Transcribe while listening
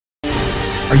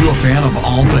Are you a fan of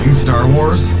all things Star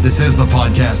Wars? This is the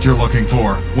podcast you're looking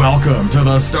for. Welcome to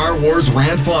the Star Wars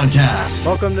Rant Podcast.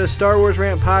 Welcome to Star Wars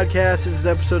Rant Podcast. This is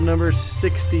episode number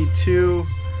 62.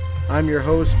 I'm your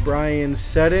host, Brian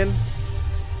Seddon,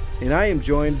 and I am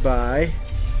joined by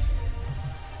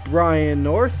Brian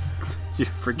North. Did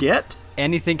you forget?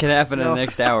 Anything can happen in the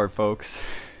next hour, folks.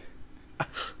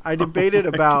 I debated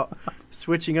about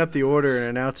switching up the order and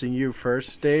announcing you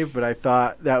first, Dave, but I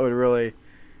thought that would really...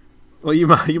 Well, you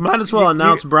might as well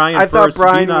announce Brian first. I thought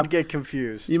Brian would get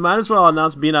confused. You might as well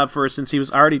announce Beanob first since he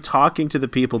was already talking to the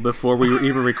people before we were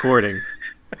even recording.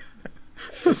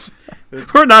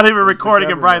 We're not even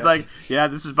recording, and Brian's like, yeah,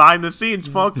 this is behind the scenes,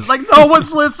 folks. It's like, no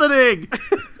one's listening.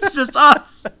 It's just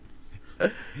us.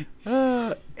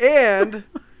 And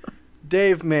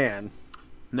Dave Mann.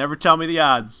 Never tell me the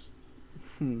odds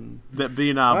that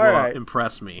Beanob will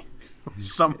impress me.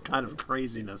 Some kind of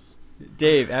craziness.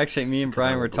 Dave, actually, me and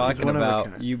Brian were talking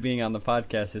about you being on the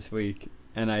podcast this week,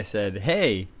 and I said,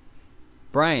 hey,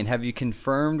 Brian, have you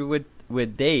confirmed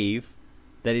with Dave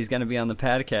that he's going to be on the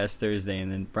podcast Thursday?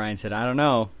 And then Brian said, I don't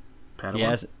know.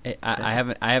 Yes, I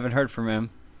haven't heard from him.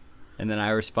 And then I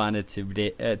responded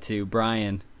to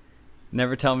Brian,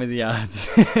 never tell me the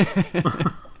odds.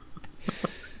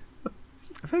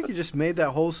 I think you just made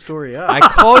that whole story up. I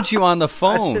called you on the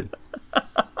phone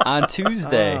on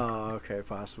Tuesday. Oh, okay,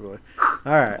 possibly.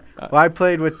 All right. Well, I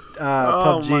played with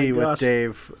PUBG with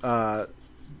Dave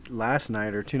last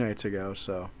night or 2 nights ago,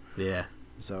 so yeah.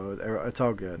 So it's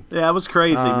all good. Yeah, it was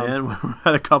crazy, man. We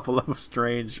had a couple of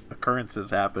strange occurrences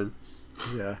happen.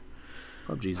 Yeah.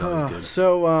 PUBG's always good.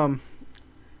 So,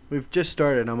 we've just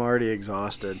started. I'm already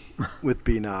exhausted with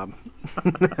Beanob.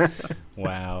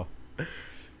 Wow.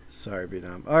 Sorry,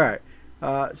 Beanob. All right.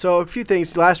 So a few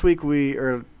things. Last week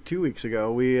 2 weeks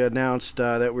ago, we announced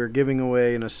that we're giving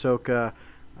away an Ahsoka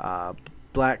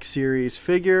Black Series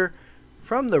figure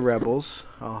from the Rebels,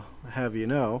 I'll have you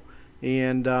know.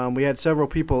 And we had several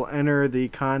people enter the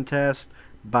contest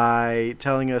by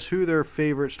telling us who their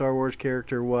favorite Star Wars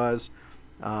character was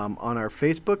on our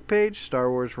Facebook page, Star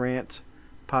Wars Rant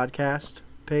Podcast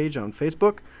page on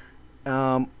Facebook.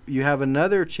 You have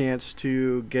another chance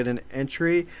to get an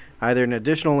entry, either an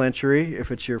additional entry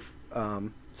if it's your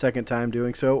second time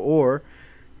doing so, or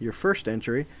your first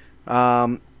entry.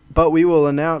 But we will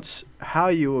announce how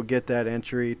you will get that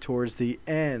entry towards the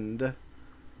end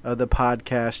of the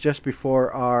podcast, just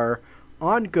before our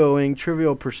ongoing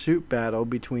Trivial Pursuit battle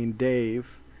between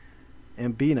Dave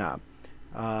and Beanob.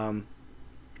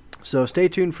 So stay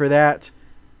tuned for that,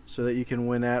 so that you can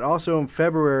win that. Also in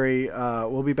February,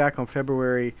 we'll be back on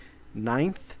February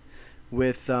 9th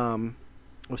with some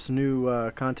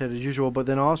new content as usual, but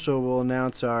then also we'll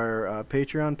announce our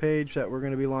Patreon page that we're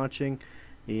going to be launching,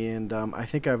 and I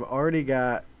think I've already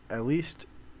got at least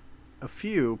a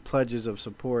few pledges of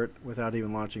support without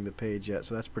even launching the page yet,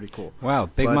 so that's pretty cool. Wow,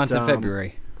 big month in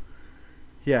February.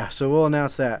 Yeah, so we'll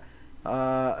announce that.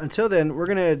 Until then, we're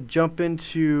going to jump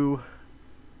into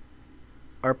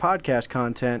our podcast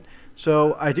content.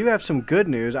 So I do have some good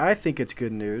news. I think it's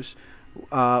good news.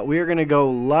 We are going to go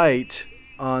light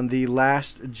on the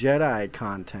Last Jedi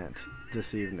content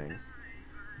this evening.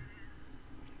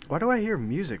 Why do I hear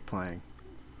music playing?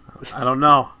 I don't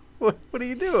know. What are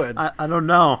you doing? I don't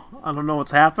know. I don't know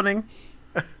what's happening.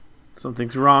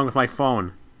 Something's wrong with my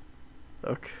phone.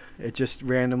 Okay. It just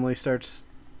randomly starts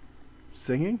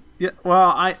singing? Yeah.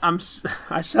 Well,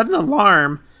 I set an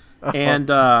alarm, and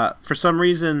for some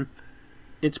reason,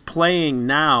 it's playing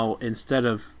now instead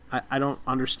of. I don't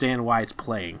understand why it's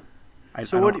playing.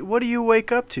 What do you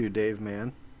wake up to, Dave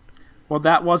Mann? Well,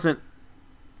 that wasn't.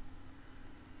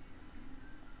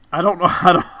 I don't know.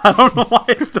 I don't know why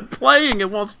it's playing. It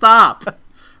won't stop.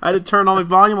 I had to turn all my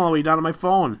volume all the way down on my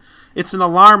phone. It's an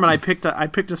alarm, and I picked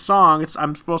a song.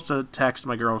 I'm supposed to text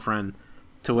my girlfriend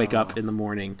to wake up in the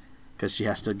morning because she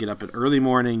has to get up at early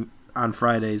morning on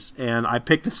Fridays, and I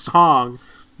picked a song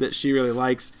that she really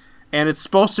likes, and it's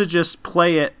supposed to just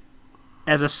play it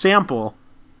as a sample.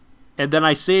 And then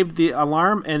I saved the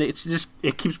alarm, and it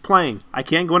keeps playing. I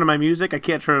can't go into my music. I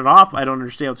can't turn it off. I don't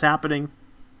understand what's happening.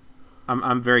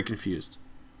 I'm very confused.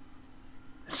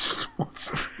 It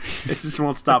just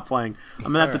won't stop playing.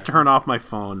 I'm gonna have to turn off my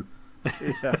phone.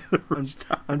 Yeah,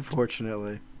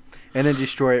 unfortunately, and then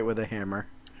destroy it with a hammer.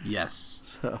 Yes.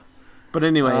 So, but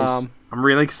anyways, I'm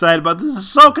really excited about this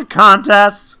Ahsoka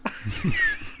contest.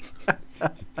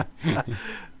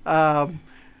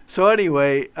 So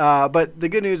anyway, but the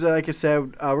good news, like I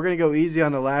said, we're going to go easy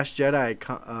on the Last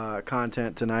Jedi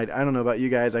content tonight. I don't know about you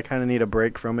guys. I kind of need a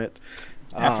break from it.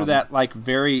 After that,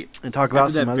 and talk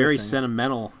about some that other very things.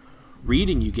 sentimental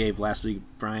reading you gave last week,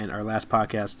 Brian, our last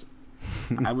podcast.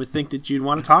 I would think that you'd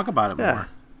want to talk about it more.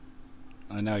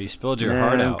 I know, you spilled your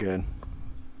heart out. Good.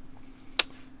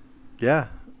 Yeah.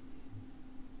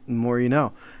 The more you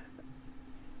know.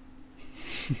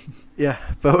 Yeah,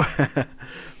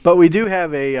 but we do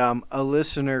have a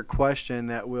listener question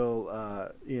that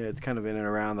will it's kind of in and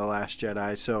around The Last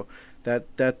Jedi, so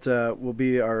that will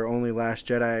be our only Last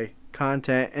Jedi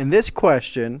content. And this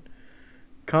question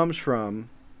comes from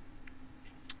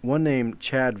one named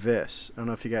Chad Viss. I don't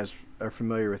know if you guys are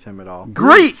familiar with him at all.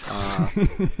 Great.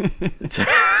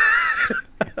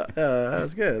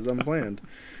 That's good. It's unplanned.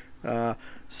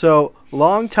 So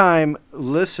long-time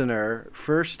listener,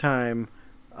 first-time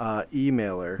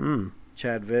emailer,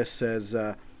 Chad Viss says,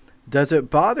 does it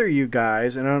bother you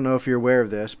guys, and I don't know if you're aware of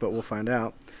this, but we'll find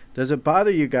out, does it bother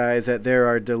you guys that there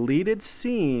are deleted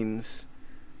scenes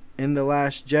in the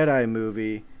Last Jedi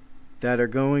movie that are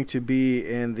going to be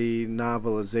in the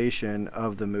novelization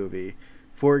of the movie?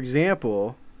 For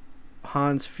example,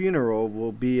 Han's funeral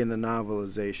will be in the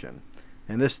novelization.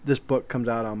 And this book comes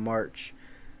out on March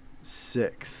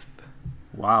 6th.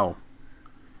 Wow.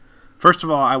 First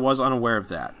of all, I was unaware of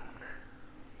that.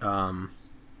 And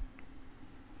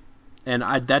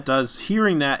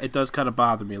hearing that, it does kind of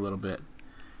bother me a little bit.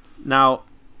 Now,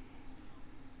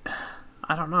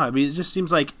 I don't know. I mean, it just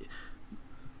seems like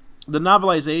the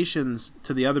novelizations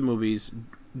to the other movies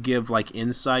give like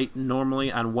insight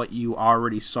normally on what you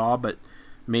already saw, but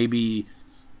maybe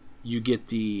you get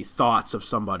the thoughts of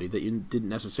somebody that you didn't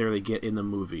necessarily get in the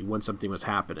movie when something was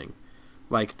happening.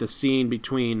 Like the scene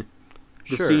between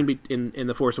in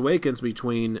The Force Awakens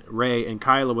between Rey and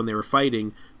Kylo when they were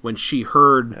fighting, when she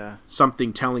heard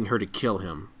something telling her to kill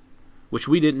him, which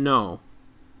we didn't know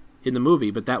in the movie,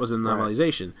 but that was in the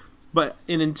novelization. But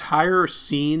an entire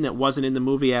scene that wasn't in the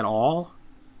movie at all,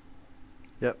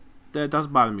 that does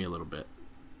bother me a little bit.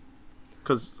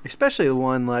 Especially the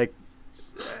one like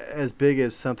as big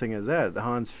as something as that,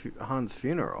 Han's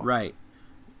funeral, right?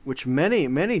 Which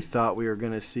many thought we were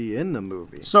going to see in the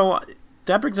movie. So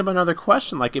that brings up another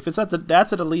question: like, if that's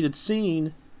a deleted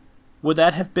scene, would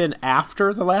that have been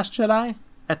after The Last Jedi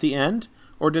at the end,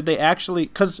 or did they actually?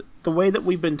 Because the way that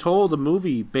we've been told, the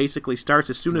movie basically starts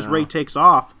as soon as Rey takes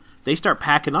off. They start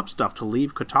packing up stuff to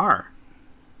leave Qatar.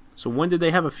 So when did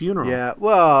they have a funeral? Yeah,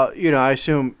 well, I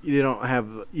assume you don't have,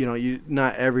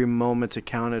 not every moment's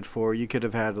accounted for. You could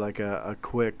have had like a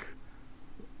quick,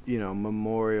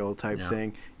 memorial type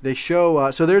thing. They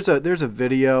show, so there's a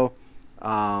video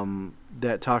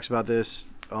that talks about this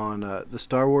on the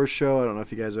Star Wars show. I don't know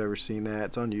if you guys have ever seen that.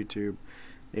 It's on YouTube.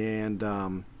 And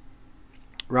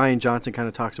Rian Johnson kind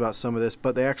of talks about some of this,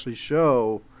 but they actually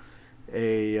show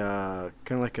a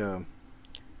kind of like a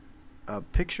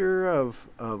picture of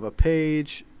a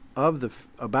page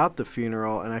about the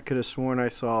funeral, and I could have sworn I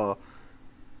saw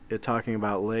it talking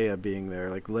about Leia being there.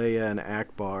 Like Leia and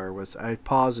Akbar was. I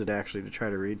paused it actually to try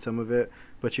to read some of it,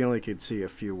 but you only could see a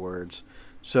few words.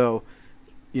 So,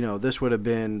 this would have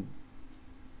been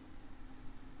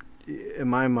in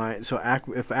my mind. So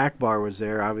if Akbar was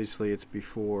there, obviously it's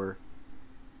before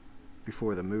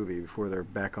the movie, before they're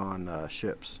back on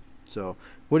ships. So,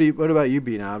 what about you,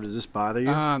 B-Knob? Does this bother you?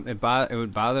 It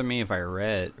would bother me if I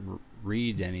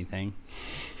read anything.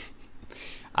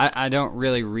 I don't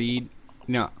really read.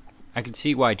 I could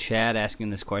see why Chad asking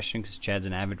this question, because Chad's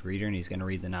an avid reader and he's going to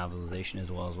read the novelization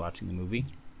as well as watching the movie.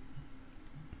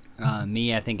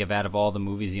 Me, I think out of all the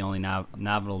movies, the only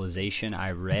novelization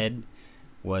I read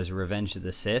was Revenge of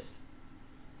the Sith,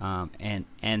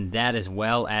 and that as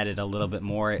well added a little bit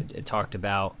more. It talked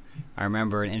about. I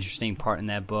remember an interesting part in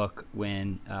that book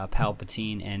when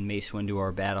Palpatine and Mace Windu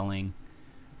are battling,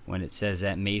 when it says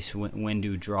that Mace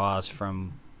Windu draws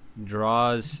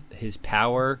his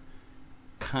power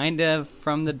kind of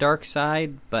from the dark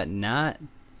side, but not.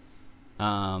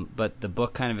 But the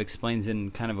book kind of explains it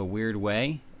in kind of a weird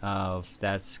way of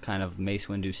that's kind of Mace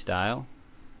Windu's style,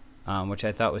 which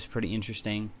I thought was pretty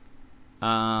interesting.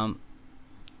 But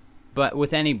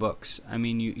with any books, I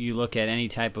mean, you look at any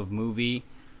type of movie.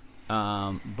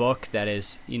 Book that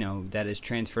is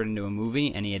transferred into a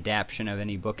movie, any adaptation of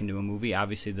any book into a movie,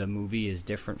 obviously the movie is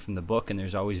different from the book and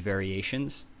there's always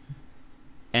variations.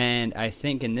 And I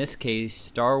think in this case,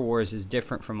 Star Wars is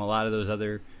different from a lot of those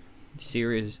other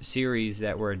series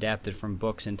that were adapted from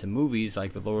books into movies,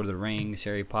 like The Lord of the Rings,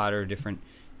 Harry Potter, different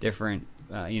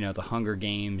The Hunger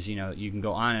Games, you can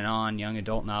go on and on, young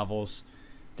adult novels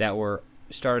that were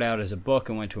started out as a book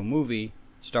and went to a movie.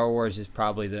 Star Wars is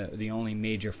probably the only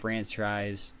major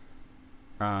franchise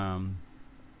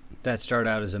that started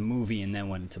out as a movie and then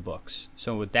went into books.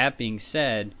 So with that being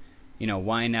said,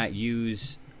 why not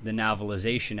use the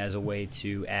novelization as a way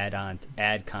to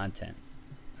add content?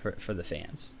 for the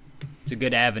fans. It's a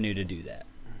good avenue to do that.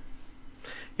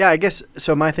 Yeah, I guess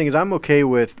so. My thing is, I'm okay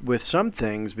with some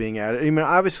things being added. I mean,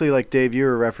 obviously, like Dave, you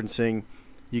were referencing,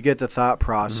 you get the thought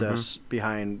process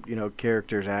behind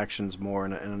characters' actions more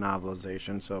in a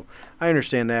novelization. So I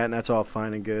understand that, and that's all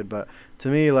fine and good. But to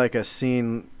me, like a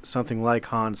scene, something like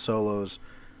Han Solo's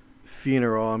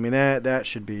funeral, I mean that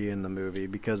should be in the movie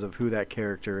because of who that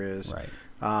character is. Right.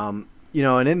 And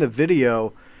in the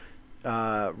video,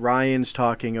 Ryan's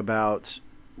talking about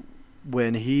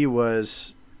when he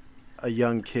was a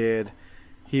young kid,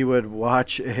 he would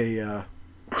watch a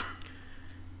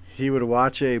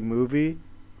movie,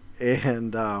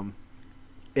 and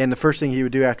the first thing he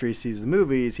would do after he sees the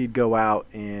movie is he'd go out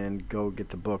and go get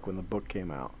the book when the book came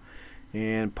out.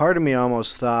 And part of me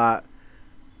almost thought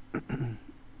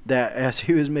that as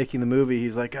he was making the movie,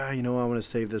 he's like, I want to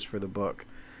save this for the book.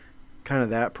 Kind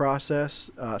of that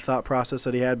thought process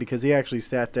that he had, because he actually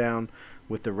sat down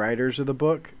with the writers of the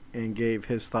book and gave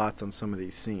his thoughts on some of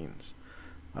these scenes.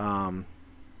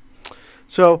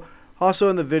 So also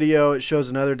in the video, it shows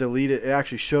it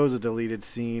actually shows a deleted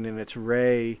scene, and it's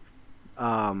Rey.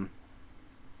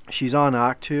 She's on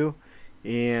Ahch-To,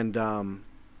 and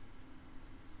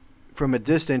from a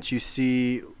distance you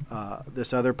see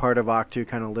this other part of Ahch-To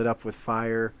kind of lit up with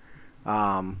fire.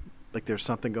 Like there's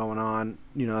something going on,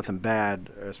 nothing bad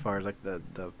as far as like the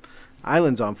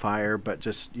island's on fire, but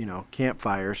just,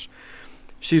 campfires.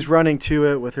 She's running to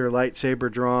it with her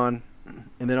lightsaber drawn,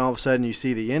 and then all of a sudden you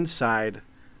see the inside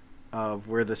of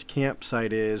where this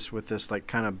campsite is with this like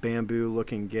kind of bamboo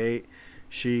looking gate.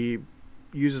 She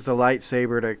uses the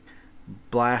lightsaber to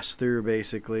blast through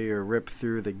basically, or rip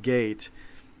through the gate,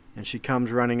 and she comes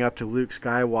running up to Luke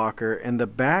Skywalker. In the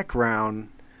background,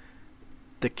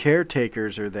 the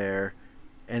caretakers are there,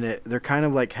 and they're kind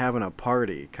of like having a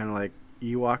party, kind of like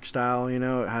Ewok style, it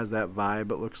has that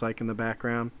vibe, it looks like, in the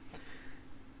background.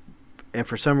 And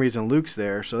for some reason Luke's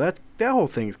there, so that whole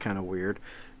thing's kind of weird.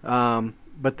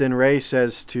 But then Rey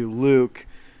says to Luke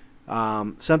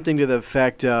something to the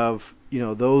effect of,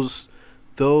 those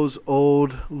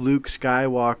old Luke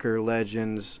Skywalker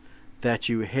legends that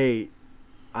you hate,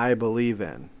 I believe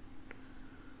in.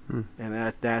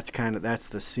 And that's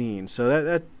the scene. So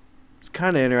that's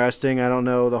kind of interesting. I don't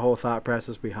know the whole thought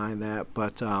process behind that,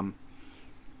 but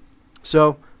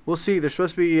so we'll see. There's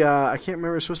supposed to be I can't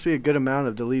remember. There's supposed to be a good amount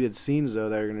of deleted scenes though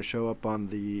that are going to show up on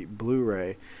the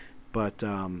Blu-ray, but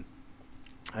I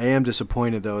am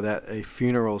disappointed though that a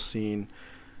funeral scene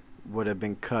would have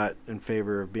been cut in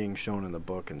favor of being shown in the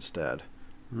book instead.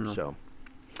 So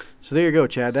there you go,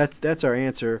 Chad. That's our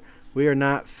answer. We are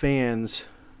not fans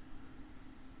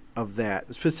of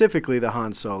that, specifically the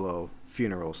Han Solo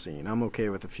funeral scene. I'm okay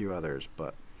with a few others,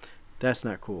 but that's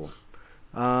not cool.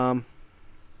 All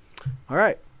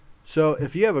right. So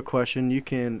if you have a question, you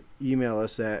can email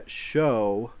us at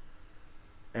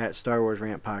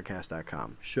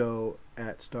show@StarWarsRantPodcast.com.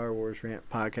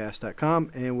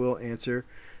 Show@StarWarsRantPodcast.com, and we'll answer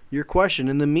your question.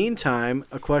 In the meantime,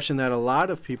 a question that a lot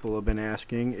of people have been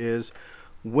asking is,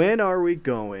 when are we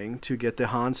going to get the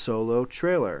Han Solo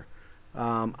trailer?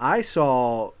 I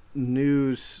saw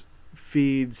news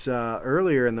feeds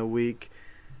earlier in the week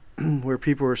where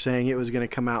people were saying it was going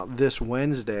to come out this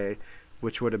Wednesday,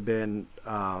 which would have been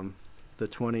the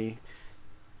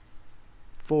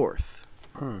 24th.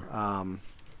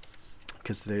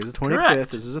 Because today is the 25th.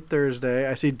 Correct. This is a Thursday.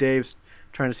 I see Dave's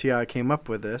trying to see how I came up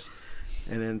with this.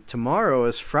 And then tomorrow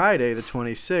is Friday, the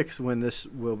 26th, when this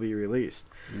will be released.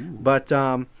 Ooh. But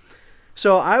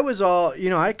so I was all,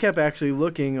 I kept actually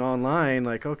looking online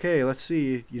like, okay, let's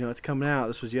see, it's coming out.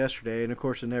 This was yesterday, and of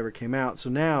course it never came out.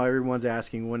 So now everyone's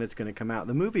asking when it's going to come out.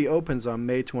 The movie opens on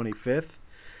May 25th.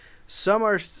 Some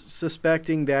are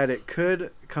suspecting that it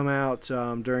could come out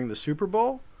during the Super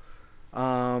Bowl.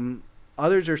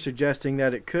 Others are suggesting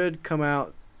that it could come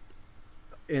out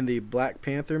in the Black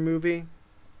Panther movie.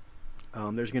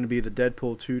 There's going to be the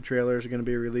Deadpool 2 trailers are going to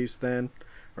be released then,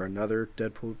 or another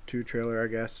Deadpool 2 trailer, I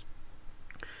guess.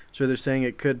 So they're saying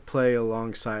it could play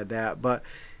alongside that. But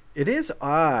it is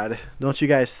odd, don't you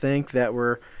guys think, that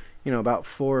we're, about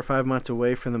 4 or 5 months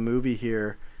away from the movie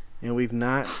here, and we've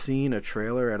not seen a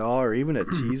trailer at all, or even a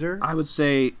teaser? I would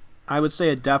say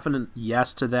a definite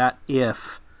yes to that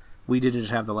if we didn't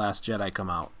have The Last Jedi come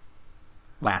out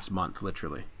last month,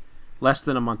 literally. Less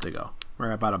than a month ago,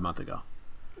 or about a month ago.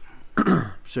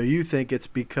 So you think it's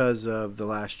because of The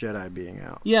Last Jedi being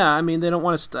out? Yeah, I mean, they don't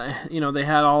want to they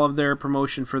had all of their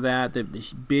promotion for that, the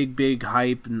big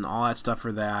hype and all that stuff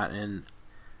for that, and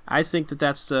I think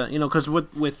that's because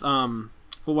with what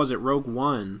was it, Rogue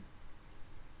One?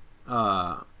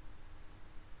 What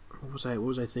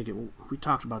was I thinking? We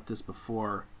talked about this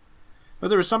before. But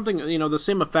there was something, the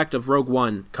same effect of Rogue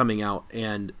One coming out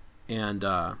and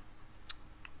The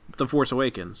Force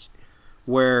Awakens,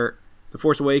 where The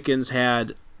Force Awakens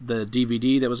had the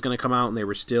DVD that was going to come out, and they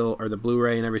were still, or the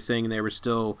Blu-ray and everything, and they were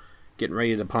still getting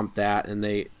ready to pump that, and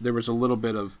there was a little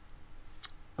bit of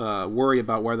worry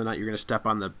about whether or not you're going to step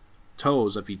on the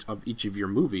toes of each of your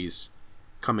movies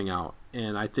coming out,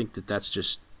 and I think that's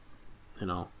just,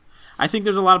 I think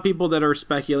there's a lot of people that are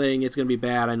speculating it's going to be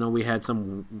bad. I know we had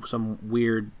some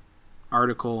weird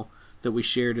article that we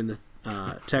shared in the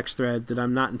text thread that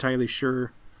I'm not entirely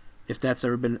sure if that's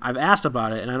ever been. I've asked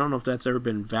about it, and I don't know if that's ever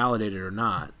been validated or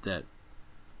not. That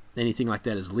anything like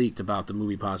that is leaked about the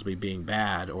movie possibly being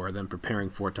bad or them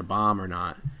preparing for it to bomb or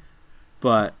not.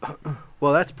 But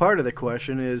well, that's part of the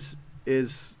question. Is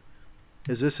this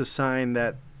a sign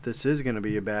that this is going to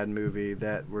be a bad movie,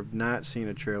 that we're not seeing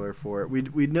a trailer for it?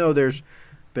 We know there's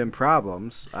been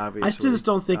problems, obviously. I still just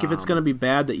don't think if it's going to be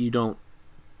bad that you're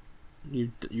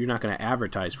not going to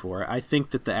advertise for it. I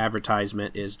think that the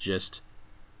advertisement is just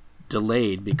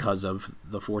delayed because of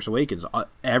The Force Awakens.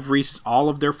 All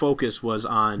of their focus was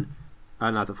on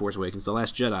not The Force Awakens, The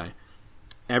Last Jedi.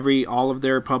 All of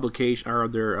their publication or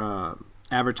their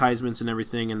advertisements and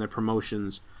everything and their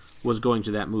promotions was going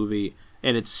to that movie.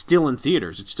 And it's still in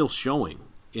theaters. It's still showing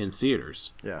in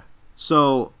theaters. Yeah.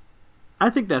 So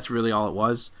I think that's really all it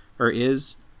was or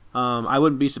is. I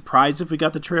wouldn't be surprised if we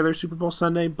got the trailer Super Bowl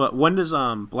Sunday. But when does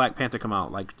Black Panther come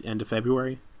out? Like end of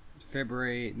February?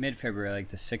 Mid-February, like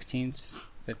the 16th,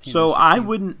 15th. So I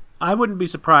wouldn't be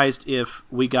surprised if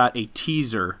we got a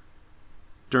teaser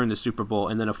during the Super Bowl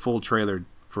and then a full trailer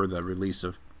for the release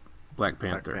of Black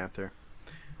Panther.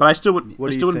 But I still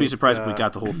wouldn't be surprised if we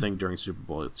got the whole thing during Super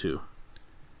Bowl too.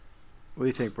 What do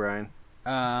you think, Brian?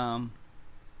 I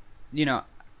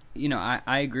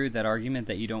agree with that argument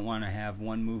that you don't want to have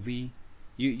one movie.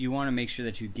 You want to make sure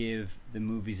that you give the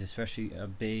movies, especially a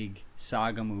big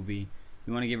saga movie,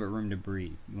 you want to give it room to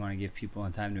breathe. You want to give people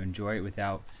time to enjoy it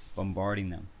without bombarding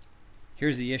them.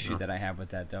 Here's the issue that I have with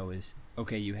that, though, is,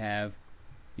 okay, you have,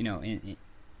 in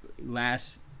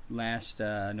last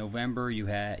November you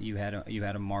had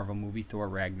a Marvel movie, Thor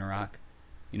Ragnarok.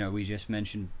 We just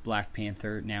mentioned Black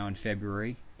Panther now in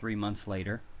February, 3 months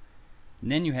later.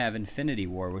 And then you have Infinity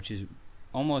War, which is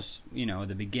almost,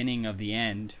 the beginning of the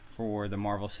end for the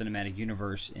Marvel Cinematic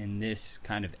Universe in this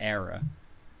kind of era.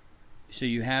 So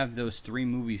you have those 3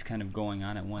 movies kind of going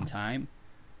on at one time.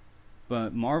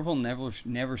 But Marvel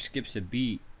never skips a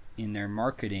beat in their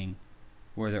marketing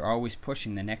where they're always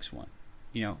pushing the next one.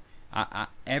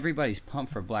 Everybody's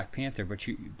pumped for Black Panther,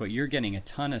 but you're getting a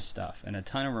ton of stuff and a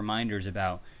ton of reminders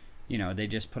about, they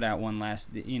just put out one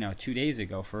 2 days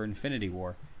ago for Infinity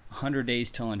War, 100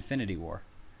 days till Infinity War.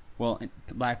 Well,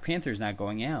 Black Panther's not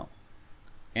going out,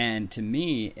 and to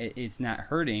me, it's not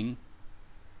hurting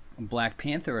Black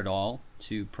Panther at all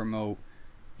to promote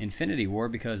Infinity War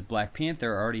because Black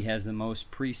Panther already has the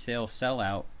most pre-sale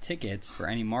sellout tickets for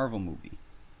any Marvel movie.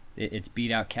 It's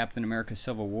beat out Captain America: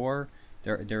 Civil War.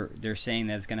 They're saying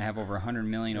that it's going to have over 100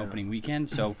 million opening weekend.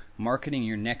 So marketing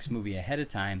your next movie ahead of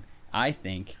time, I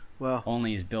think,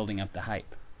 only is building up the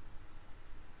hype.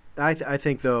 I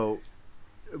think though,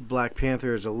 Black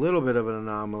Panther is a little bit of an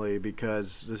anomaly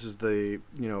because this is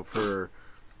for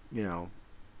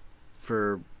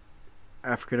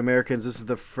African Americans, this is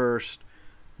the first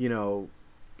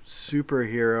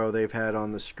superhero they've had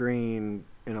on the screen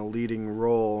in a leading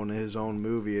role in his own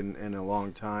movie in a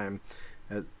long time.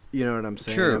 You know what I'm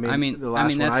saying? Sure. I mean the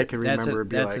last one I can remember would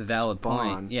be that's a valid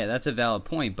Spawn. point. Yeah, that's a valid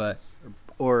point, but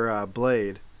or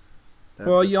Blade.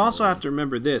 Well, you also have to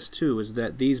remember this too: is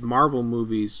that these Marvel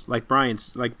movies, like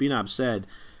Binob said,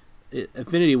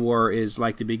 Infinity War is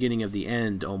like the beginning of the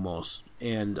end almost,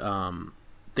 and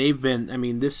they've been. I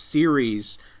mean, this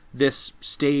series, this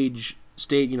stage.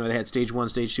 They had stage 1,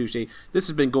 stage 2, stage. This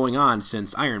has been going on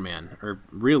since Iron Man, or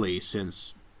really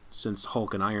since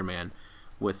Hulk and Iron Man,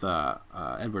 with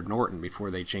Edward Norton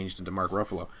before they changed into Mark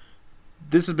Ruffalo.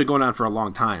 This has been going on for a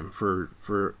long time,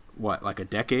 for what, like a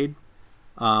decade?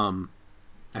 I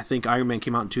think Iron Man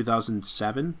came out in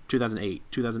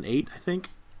 2008, I think.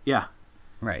 Yeah.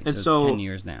 Right, and so it's 10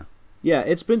 years now. Yeah,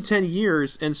 it's been 10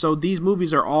 years, and so these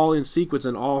movies are all in sequence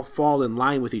and all fall in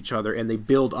line with each other, and they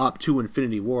build up to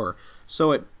Infinity War.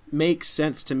 So it makes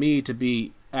sense to me to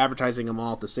be advertising them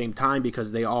all at the same time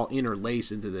because they all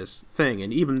interlace into this thing.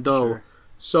 And even though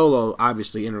Solo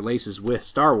obviously interlaces with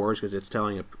Star Wars because it's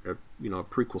telling a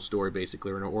prequel story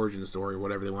basically, or an origin story, or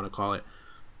whatever they want to call it,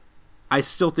 I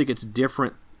still think it's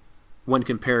different when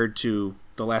compared to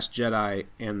The Last Jedi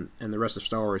and the rest of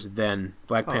Star Wars than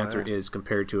Black Panther is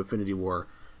compared to Infinity War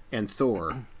and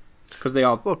Thor. because they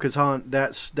all because Han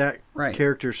that right.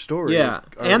 character's story. Yeah, is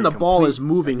and the ball is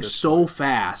complete moving at this so point.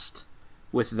 fast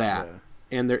with that. Yeah.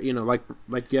 And there, like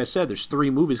you guys said, there's 3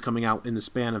 movies coming out in the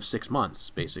span of 6 months,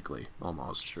 basically,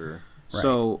 almost. Sure. Right.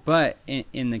 So, but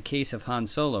in the case of Han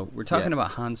Solo, we're talking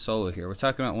about Han Solo here. We're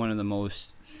talking about one of the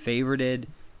most favorited,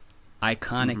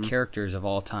 iconic characters of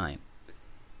all time.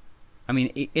 I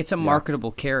mean, it's a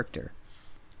marketable character,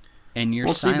 and you're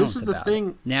silent this is the about thing.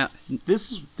 it. Now,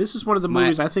 this is one of the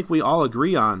movies I think we all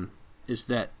agree on is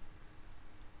that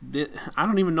I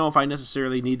don't even know if I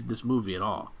necessarily needed this movie at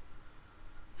all.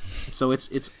 So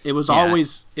it was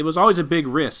always a big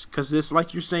risk because this,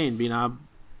 like you're saying, Binab,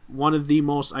 one of the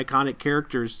most iconic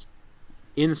characters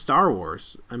in Star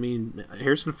Wars. I mean,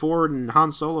 Harrison Ford and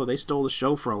Han Solo, they stole the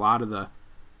show for a lot of the.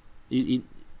 You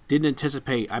didn't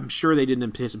anticipate. I'm sure they didn't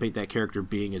anticipate that character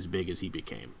being as big as he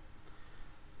became.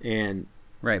 And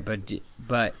right,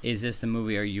 but is this the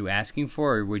movie are you asking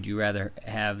for, or would you rather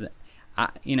have?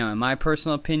 In my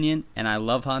personal opinion, and I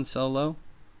love Han Solo,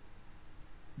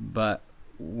 but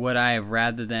would I have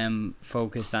rather them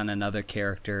focused on another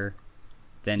character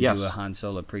than do a Han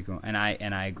Solo prequel? And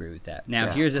I agree with that. Now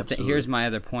here's here's my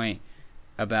other point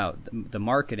about the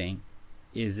marketing,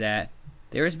 is that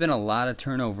there has been a lot of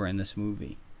turnover in this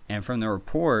movie, and from the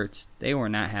reports, they were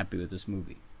not happy with this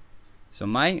movie. So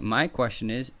my question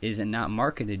is it not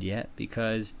marketed yet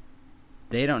because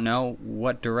they don't know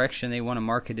what direction they want to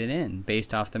market it in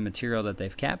based off the material that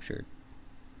they've captured.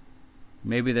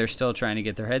 Maybe they're still trying to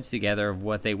get their heads together of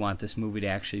what they want this movie to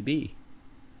actually be.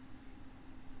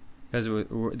 Because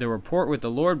the report with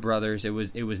the Lord brothers, it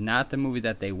was not the movie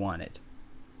that they wanted.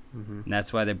 And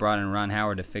that's why they brought in Ron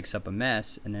Howard to fix up a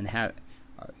mess, and then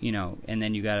and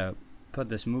then you got to put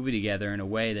this movie together in a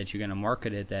way that you're going to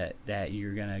market it that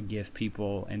you're going to give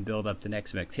people and build up the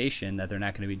expectation that they're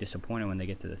not going to be disappointed when they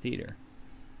get to the theater.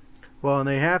 Well, and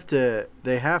they have to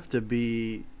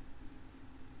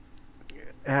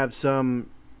have some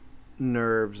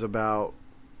nerves about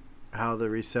how the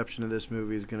reception of this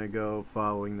movie is going to go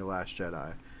following The Last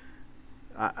Jedi.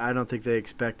 I don't think they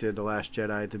expected The Last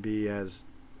Jedi to be as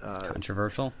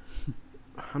controversial.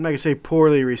 I'm not going to say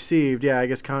poorly received. Yeah, I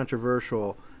guess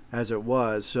controversial as it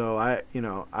was. So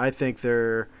I think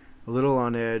they're a little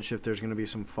on edge if there's going to be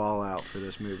some fallout for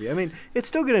this movie. I mean, it's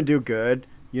still going to do good.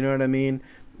 You know what I mean?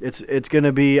 It's going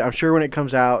to be, I'm sure when it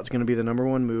comes out, it's going to be the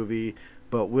 #1 movie,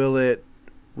 but will it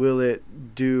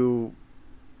do,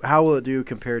 how will it do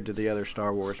compared to the other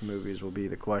Star Wars movies will be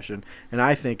the question. And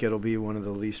I think it'll be one of the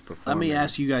least performing. Let me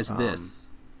ask you guys this.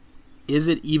 Is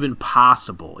it even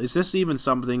possible? Is this even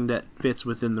something that fits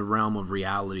within the realm of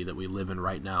reality that we live in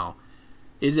right now?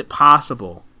 Is it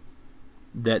possible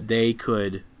that they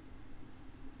could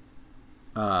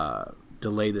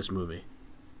delay this movie?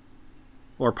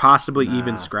 Or possibly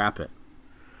even scrap it?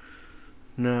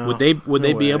 No. Would they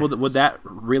be way. able to? Would that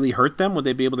really hurt them? Would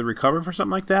they be able to recover for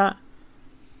something like that?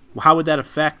 How would that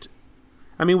affect?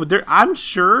 I mean, I'm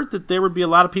sure that there would be a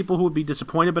lot of people who would be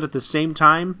disappointed, but at the same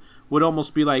time would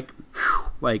almost be like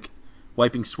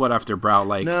wiping sweat off their brow.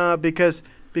 Like, no, because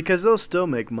they'll still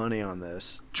make money on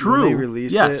this. True. When they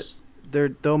release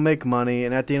it, they'll make money,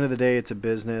 and at the end of the day, it's a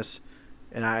business,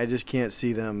 and I just can't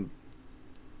see them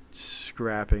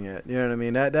scrapping it. You know what I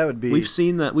mean? That would be. We've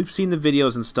seen the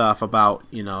videos and stuff about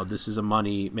this is a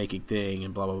money making thing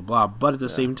and blah blah blah. But at the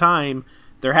same time,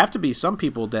 there have to be some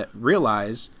people that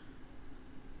realize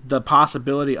the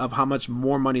possibility of how much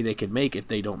more money they could make if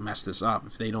they don't mess this up,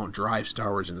 if they don't drive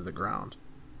Star Wars into the ground.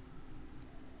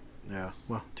 Yeah,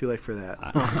 well, too late for that.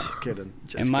 I'm just kidding.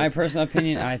 In my personal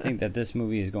opinion, I think that this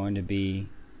movie is going to be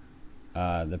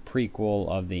the prequel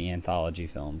of the anthology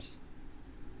films.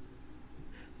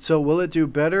 So will it do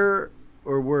better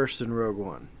or worse than Rogue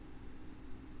One?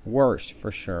 Worse,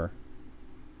 for sure.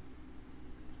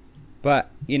 But,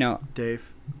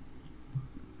 Dave?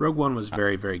 Rogue One was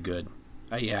very, very good.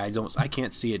 I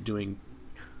can't see it doing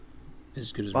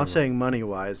as good as. Well, I'm saying money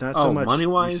wise, not so much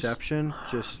money-wise? reception,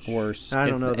 just worse. I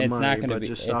don't know the it's money, not gonna but be.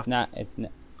 just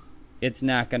It's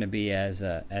not going to be as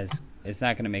it's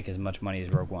not going to make as much money as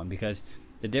Rogue One, because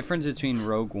the difference between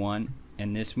Rogue One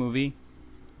and this movie,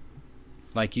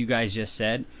 like you guys just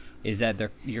said, is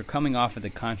that you're coming off of the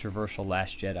controversial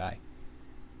Last Jedi.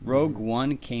 Rogue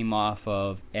One came off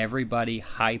of everybody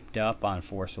hyped up on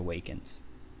Force Awakens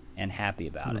and happy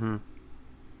about it.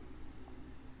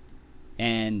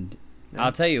 And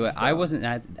I'll tell you what, I wasn't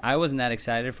that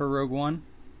excited for Rogue One.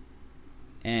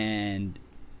 And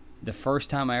the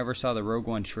first time I ever saw the Rogue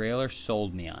One trailer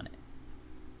sold me on it.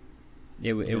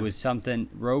 It was something.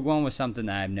 Rogue One was something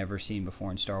that I've never seen before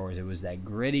in Star Wars. It was that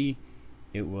gritty.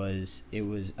 It was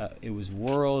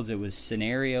worlds, it was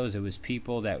scenarios, it was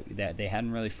people that they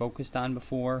hadn't really focused on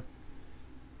before,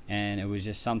 and it was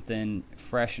just something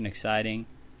fresh and exciting.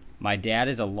 My dad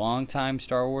is a longtime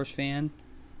Star Wars fan.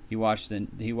 He watched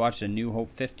A New Hope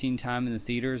 15 times in the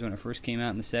theaters when it first came out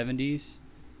in the 70s.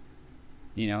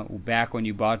 You know, back when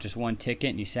you bought just one ticket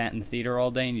and you sat in the theater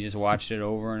all day and you just watched it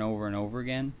over and over and over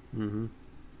again. Mm-hmm.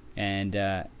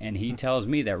 And he tells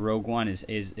me that Rogue One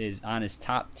is on his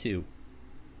top 2.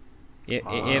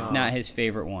 If not his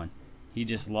favorite one. He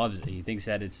just loves it. He thinks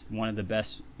that it's one of the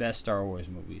best Star Wars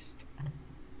movies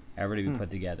ever to be put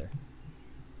together.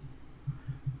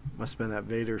 Must have been that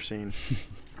Vader scene.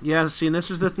 Yeah, see, and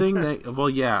this is the thing that, well,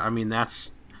 yeah, I mean,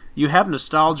 you have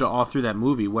nostalgia all through that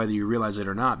movie, whether you realize it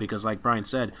or not, because like Brian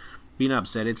said, B-Nub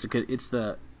said, it's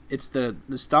the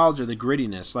nostalgia, the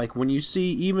grittiness. Like when you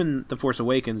see even The Force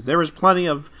Awakens, there was plenty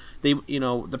of the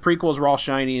prequels were all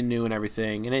shiny and new and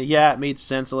everything, and it made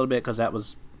sense a little bit because that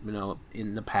was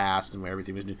in the past and where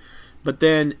everything was new. But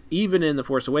then even in The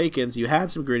Force Awakens, you had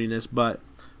some grittiness, but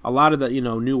a lot of the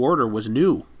New Order was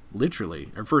new,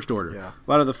 literally, or First Order. Yeah. A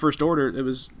lot of the First Order, it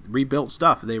was rebuilt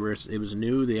stuff. It was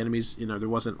new. The enemies, there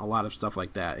wasn't a lot of stuff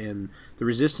like that, and the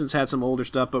Resistance had some older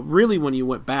stuff. But really, when you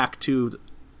went back to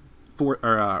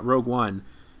Rogue One,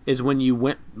 is when you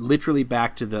went literally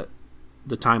back to the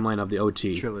timeline of the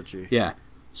OT trilogy. Yeah.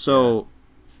 So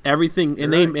everything,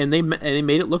 and they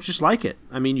made it look just like it.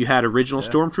 I mean, you had original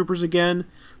Stormtroopers again.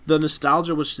 The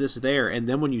nostalgia was just there, and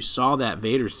then when you saw that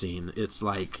Vader scene, it's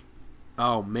like,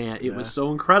 oh man, it was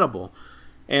so incredible.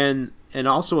 And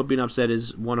also what being upset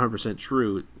is 100%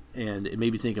 true, and it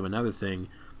made me think of another thing.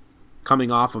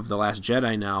 Coming off of The Last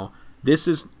Jedi now, this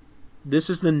is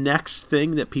the next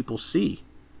thing that people see.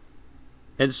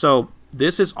 And so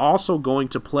this is also going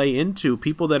to play into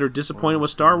people that are disappointed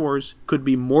with Star Wars could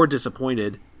be more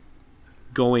disappointed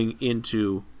going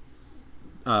into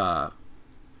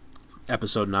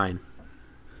Episode 9.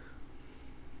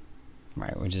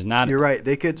 Right, which is not... You're right.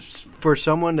 They could, for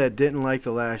someone that didn't like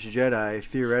The Last Jedi,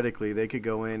 theoretically, they could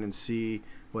go in and see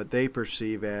what they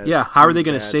perceive as... Yeah, how are they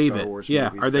going to save Star it? Wars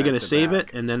Yeah, are they going to save back.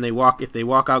 it? And then if they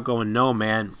walk out going, no,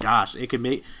 man, gosh, it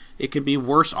could be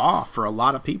worse off for a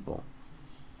lot of people.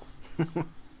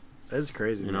 That's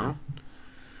crazy, man.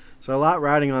 So a lot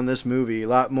riding on this movie, a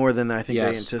lot more than I think they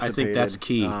anticipated. I think that's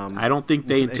key. I don't think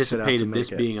they anticipated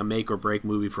this it. being a make or break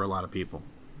movie for a lot of people,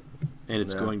 and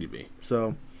it's going to be.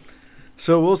 So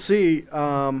we'll see.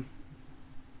 I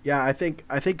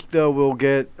think though we'll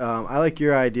get. I like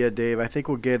your idea, Dave. I think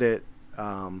we'll get it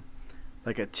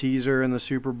like a teaser in the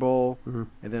Super Bowl, and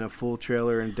then a full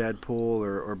trailer in Deadpool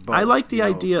or both. I like the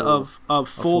idea of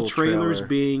full trailers trailer.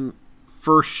 being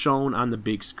first shown on the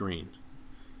big screen.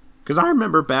 Because I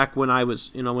remember back when I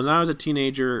was, when I was a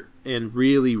teenager and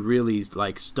really, really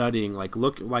like studying, like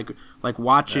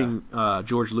watching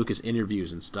George Lucas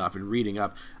interviews and stuff and reading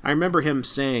up. I remember him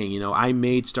saying, I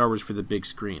made Star Wars for the big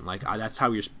screen. Like that's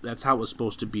how it was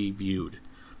supposed to be viewed,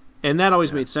 and that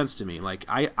always made sense to me. Like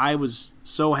I was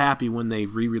so happy when they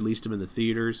re-released them in the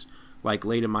theaters, like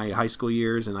late in my high school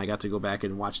years, and I got to go back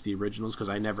and watch the originals because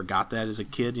I never got that as a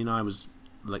kid. I was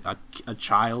like a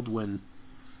child when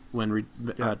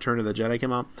Return of the Jedi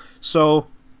came out. So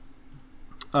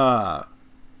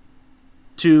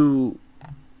to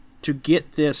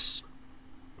get this,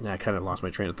 I kind of lost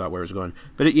my train of thought where I was going.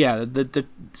 But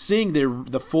seeing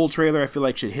the full trailer, I feel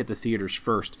like should hit the theaters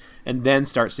first and then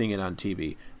start seeing it on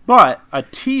TV. But a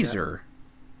teaser,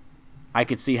 I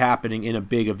could see happening in a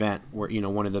big event where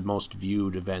one of the most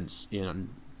viewed events in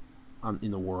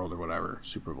the world or whatever,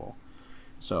 Super Bowl.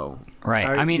 So right,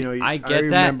 I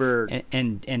get that,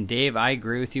 and Dave, I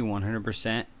agree with you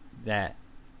 100% that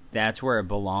that's where it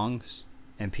belongs,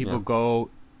 and people go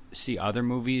see other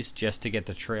movies just to get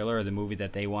the trailer of the movie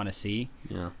that they want to see.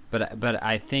 Yeah, but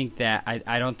I think that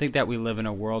I don't think that we live in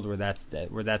a world where that's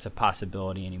a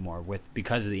possibility anymore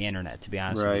because of the internet. To be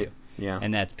honest with you, yeah,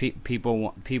 and that people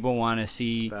want to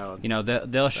see.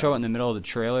 Valid. They'll show it in the middle of the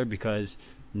trailer because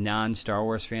non-Star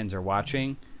Wars fans are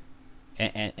watching.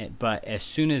 But as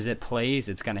soon as it plays,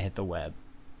 it's gonna hit the web,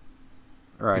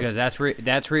 right? Because that's where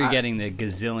you're getting the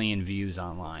gazillion views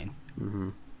online. Mm-hmm.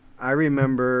 I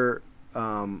remember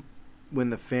when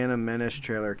the Phantom Menace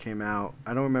trailer came out.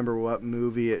 I don't remember what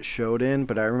movie it showed in,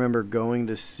 but I remember going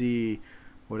to see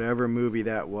whatever movie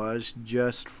that was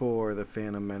just for the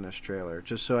Phantom Menace trailer,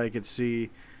 just so I could see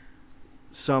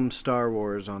some Star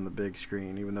Wars on the big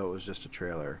screen, even though it was just a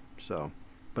trailer. So,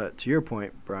 but to your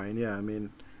point, Brian, yeah,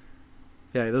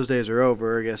 those days are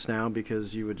over, I guess, now,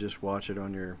 because you would just watch it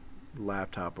on your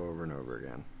laptop over and over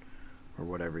again. or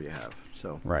whatever you have.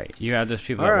 So right, you have those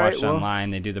people that watch it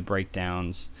online. They do the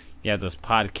breakdowns. You have those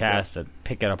podcasts that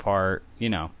pick it apart.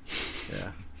 Yeah,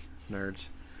 nerds.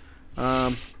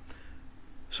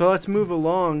 So let's move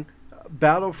along.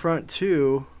 Battlefront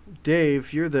 2.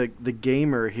 Dave, you're the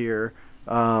gamer here.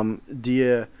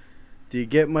 Do you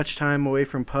get much time away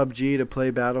from PUBG to play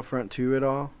Battlefront 2 at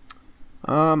all?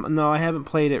 No, I haven't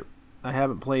played it. I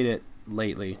haven't played it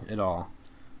lately at all.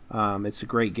 It's a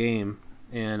great game,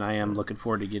 and I am looking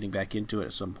forward to getting back into it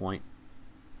at some point.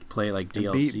 Play like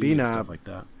DLC and stuff like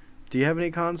that. Do you have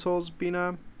any consoles,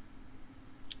 B-Knob?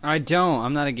 I don't.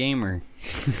 I'm not a gamer,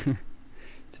 to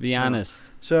be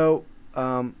honest. So,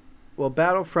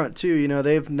 Battlefront 2,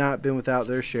 they've not been without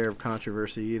their share of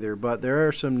controversy either, but there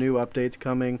are some new updates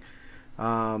coming.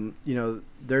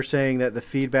 They're saying that the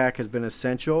feedback has been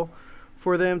essential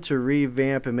for them to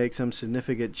revamp and make some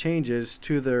significant changes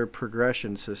to their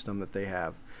progression system that they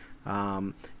have.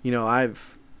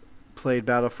 I've played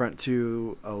Battlefront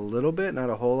 2 a little bit, not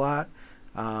a whole lot.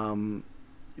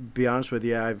 Be honest with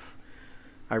you,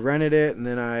 I rented it and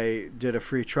then I did a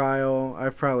free trial.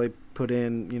 I've probably put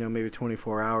in, maybe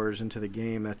 24 hours into the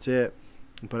game. That's it.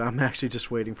 But I'm actually just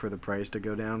waiting for the price to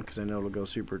go down because I know it'll go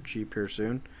super cheap here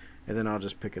soon, and then I'll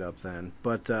just pick it up then.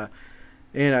 But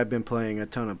and I've been playing a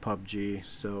ton of PUBG,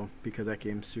 so because that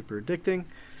game's super addicting,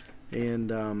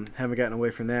 and haven't gotten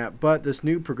away from that. But this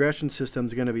new progression system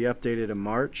is going to be updated in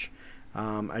March.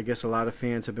 I guess a lot of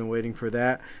fans have been waiting for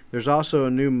that. There's also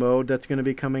a new mode that's going to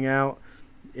be coming out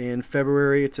in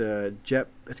February. It's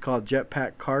called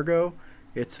Jetpack Cargo.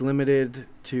 It's limited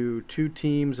to 2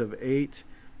 teams of 8,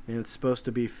 and it's supposed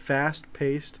to be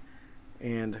fast-paced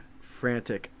and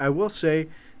frantic. I will say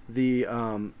the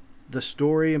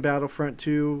story in Battlefront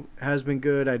 2 has been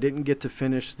good. I didn't get to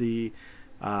finish the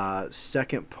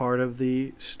second part of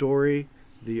the story,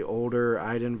 the older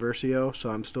Iden Versio,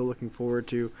 so I'm still looking forward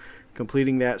to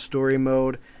completing that story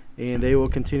mode, and they will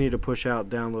continue to push out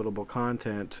downloadable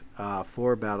content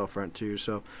for Battlefront 2.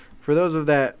 So for those of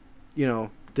that,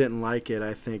 didn't like it,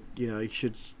 I think, you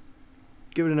should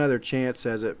give it another chance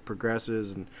as it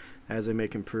progresses and as they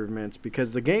make improvements,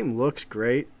 because the game looks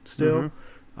great still.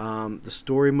 Mm-hmm. The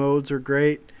story modes are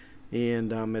great,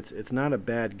 and it's not a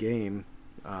bad game.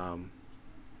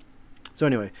 So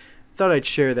anyway, thought I'd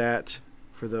share that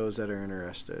for those that are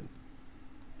interested.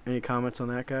 Any comments on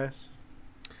that, guys?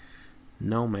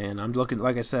 No, man.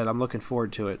 Like I said, I'm looking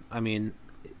forward to it. I mean,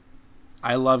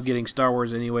 I love getting Star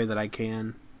Wars any way that I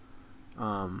can.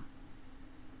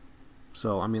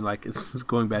 So, I mean, like, it's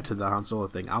going back to the Han Solo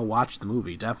thing. I'll watch the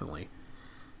movie, definitely.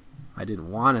 I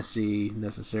didn't want to see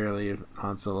necessarily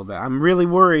Han Solo back. I'm really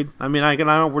worried. I mean, I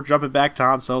know we're jumping back to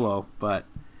Han Solo, but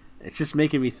it's just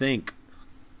making me think.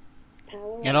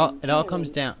 It all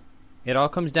comes down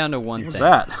to one thing. What's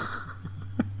that?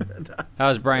 That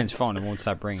was Brian's phone. It won't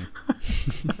stop ringing.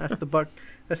 That's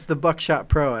the Buckshot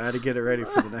Pro. I had to get it ready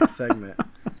for the next segment.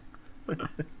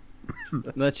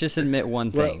 Let's just admit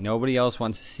one thing. Nobody else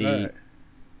wants to see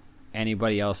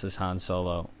anybody else's Han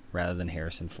Solo rather than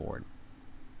Harrison Ford.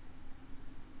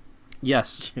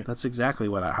 Yes, that's exactly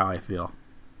how I feel.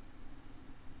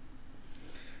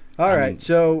 All right,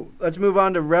 so let's move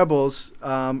on to Rebels.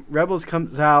 Rebels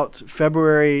comes out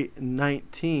February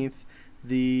 19th.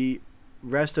 The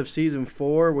rest of Season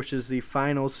 4, which is the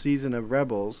final season of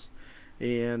Rebels.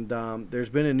 And there's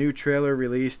been a new trailer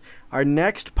released. Our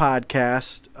next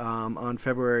podcast on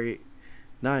February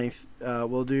 9th,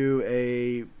 we'll do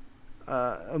a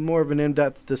more of an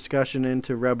in-depth discussion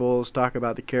into Rebels, talk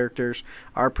about the characters,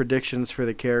 our predictions for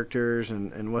the characters,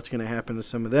 and what's going to happen to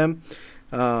some of them.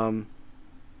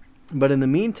 But in the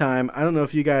meantime, I don't know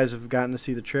if you guys have gotten to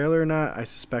see the trailer or not. I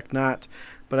suspect not.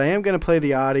 But I am going to play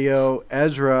the audio.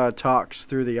 Ezra talks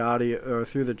through the audio or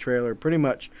through the trailer pretty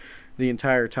much the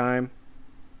entire time.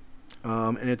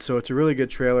 And it's a really good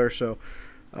trailer. So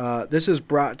this is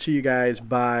brought to you guys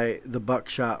by the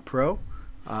Buckshot Pro.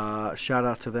 Shout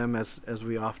out to them as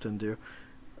we often do,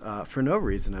 for no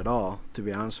reason at all, to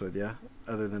be honest with you,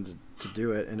 other than to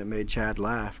do it. And it made Chad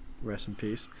laugh. Rest in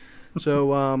peace.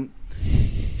 So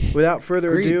without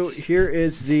further ado, here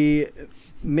is the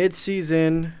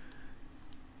mid-season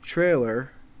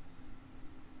trailer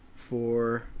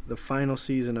for the final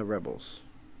season of Rebels.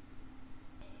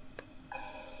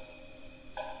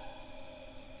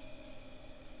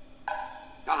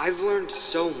 I've learned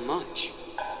so much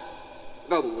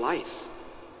about life,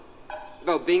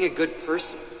 about being a good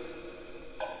person.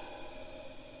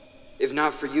 If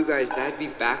not for you guys, I'd be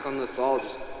back on the Thal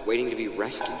just waiting to be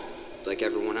rescued like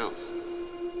everyone else.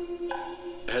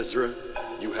 Ezra,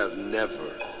 you have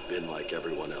never been like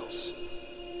everyone else.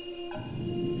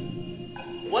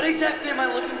 What exactly am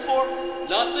I looking for?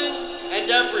 Nothing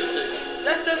and everything.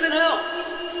 That doesn't help.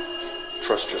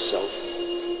 Trust yourself.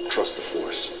 Trust the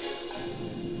Force.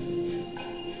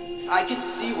 I could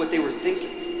see what they were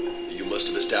thinking. You must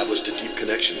have established a deep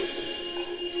connection with them.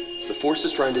 The Force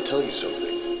is trying to tell you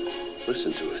something.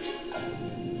 Listen to it.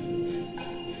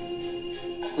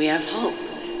 We have hope.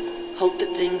 Hope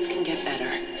that things can get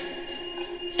better.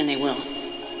 And they will.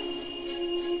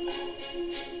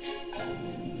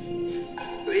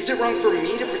 Is it wrong for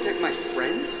me to protect my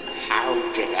friends? How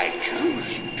did I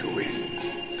choose to win?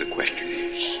 The question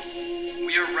is...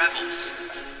 We are rebels.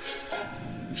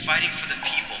 Fighting for the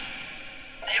people.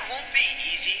 It won't be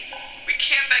easy. We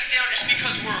can't back down just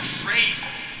because we're afraid.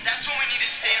 That's when we need to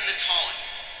stand the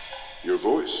tallest. Your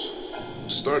voice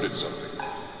started something.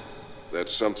 That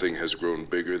something has grown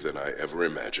bigger than I ever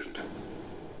imagined.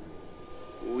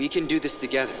 We can do this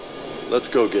together. Let's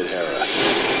go get Hera.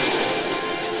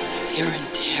 You're in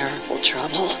terrible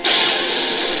trouble.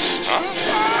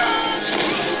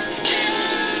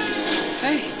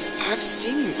 Hey, I've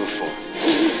seen you before.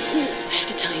 I have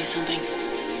to tell you something.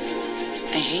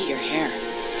 I hate your hair.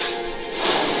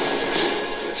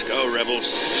 Let's go,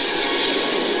 rebels.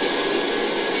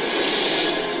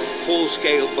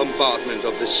 Full-scale bombardment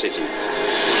of the city.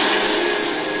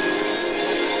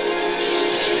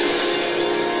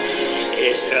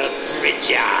 Ezra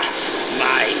Bridger,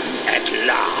 mine at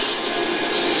last.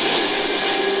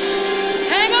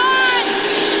 Hang on!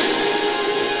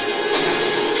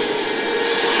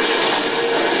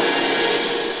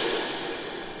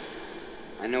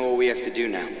 I know what we have to do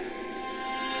now.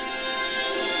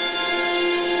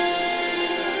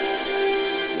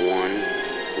 One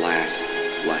last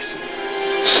lesson.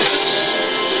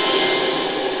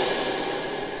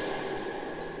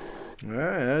 All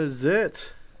right, that is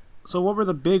it. So what were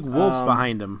the big wolves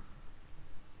behind him?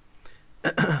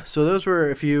 So those were,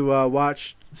 if you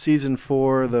watched season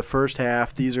 4, the first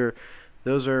half,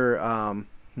 those are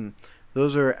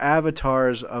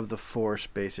avatars of the Force,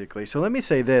 basically. So let me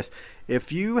say this: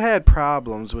 if you had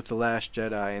problems with The Last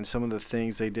Jedi and some of the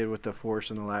things they did with the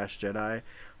Force in The Last Jedi,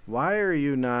 why are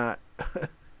you not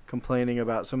complaining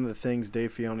about some of the things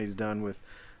Dave Filoni's done with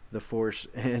the Force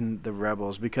in the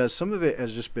Rebels? Because some of it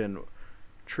has just been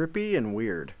trippy and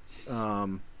weird.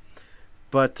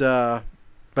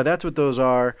 But that's what those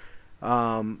are.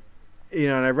 And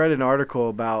I read an article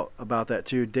about that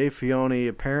too. Dave Filoni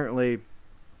apparently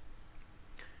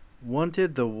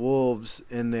wanted the wolves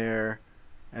in there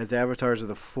as avatars of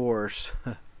the Force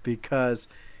because,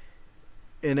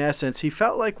 in essence, he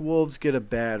felt like wolves get a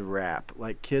bad rap.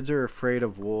 Like, kids are afraid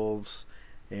of wolves,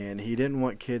 and he didn't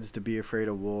want kids to be afraid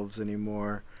of wolves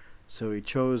anymore. So he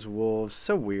chose wolves.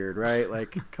 So weird, right?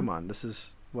 Like, come on, this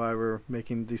is why we're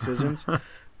making decisions.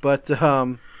 But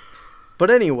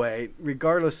anyway,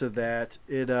 regardless of that,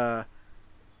 it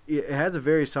has a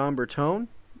very somber tone.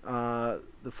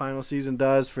 The final season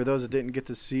does. For those that didn't get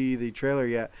to see the trailer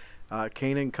yet,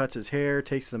 Kanan cuts his hair,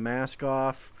 takes the mask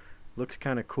off, looks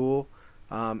kind of cool.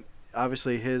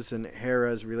 Obviously, his and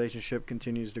Hera's relationship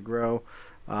continues to grow.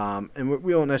 And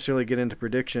we won't necessarily get into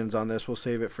predictions on this. We'll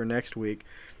save it for next week.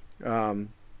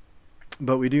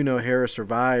 But we do know Hera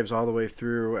survives all the way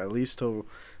through, at least till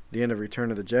the end of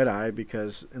Return of the Jedi,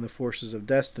 because in the Forces of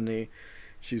Destiny,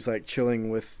 she's like chilling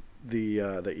with the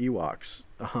Ewoks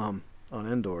on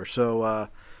Endor. So,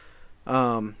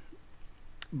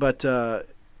 but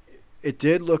it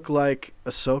did look like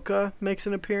Ahsoka makes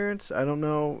an appearance. I don't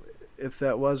know if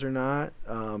that was or not.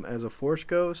 As a Force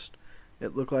ghost,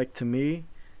 it looked like to me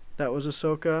that was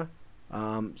Ahsoka.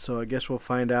 So I guess we'll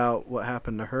find out what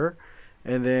happened to her.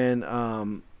 And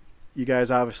then you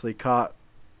guys obviously caught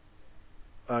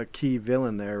a key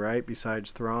villain there, right?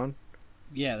 Besides Thrawn.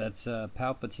 Yeah, that's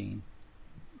Palpatine.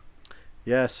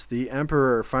 Yes, the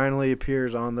Emperor finally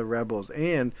appears on the Rebels,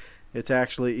 and it's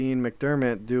actually Ian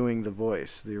McDermott doing the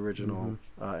voice, the original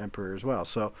Emperor as well.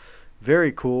 So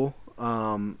very cool.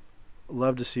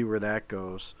 Love to see where that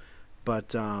goes.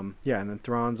 But yeah, and then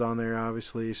Thrawn's on there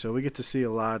obviously, so we get to see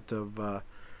a lot of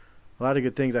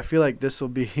good things. I feel like this will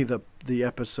be the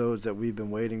episodes that we've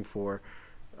been waiting for,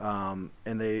 and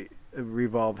they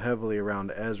revolve heavily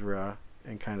around Ezra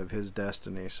and kind of his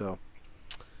destiny. So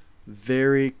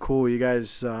very cool, you guys.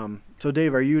 So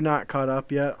Dave, are you not caught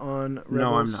up yet on Rebels?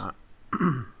 No, I'm not.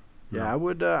 Yeah,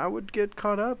 I would get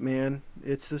caught up, man.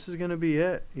 This is gonna be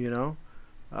it, you know.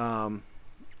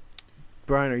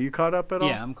 Brian, are you caught up at all?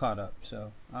 Yeah, I'm caught up.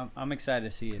 So I'm excited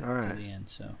to see it to the end.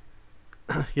 So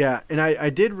yeah, and I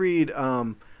did read. So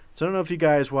I don't know if you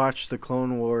guys watched the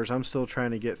Clone Wars. I'm still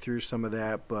trying to get through some of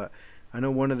that, but I know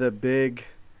one of the big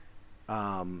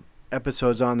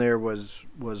episodes on there was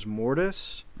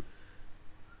Mortis,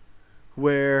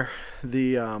 where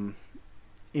the Anakin,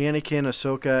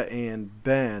 Ahsoka, and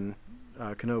Ben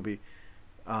Kenobi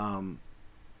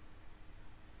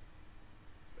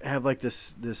have like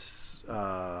this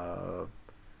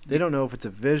they don't know if it's a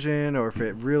vision or if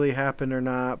it really happened or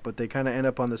not, but they kind of end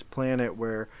up on this planet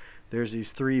where there's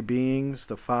these three beings,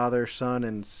 the father, son,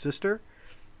 and sister,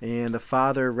 and the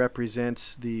father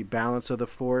represents the balance of the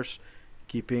Force,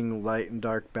 keeping light and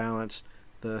dark balanced.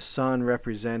 The son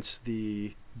represents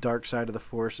the dark side of the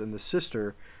Force, and the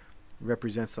sister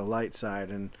represents the light side.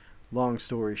 And long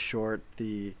story short,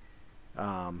 the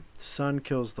son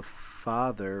kills the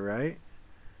father, right?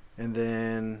 And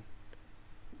then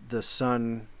the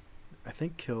son, I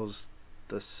think, kills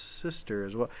the sister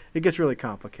as well. It gets really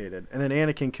complicated. And then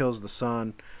Anakin kills the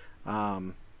son. Anakin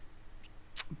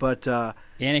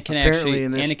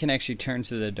actually turns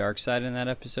to the dark side in that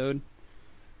episode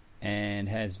and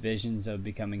has visions of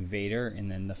becoming Vader, and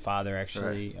then the father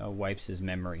actually wipes his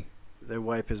memory. They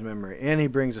wipe his memory. And he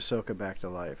brings Ahsoka back to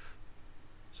life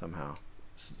somehow.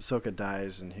 Ahsoka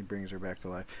dies and he brings her back to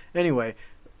life. Anyway,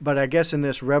 but I guess in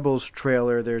this Rebels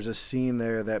trailer, there's a scene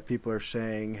there that people are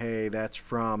saying, hey, that's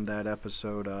from that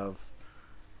episode of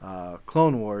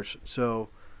Clone Wars. So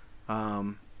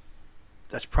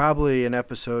that's probably an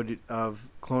episode of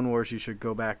Clone Wars you should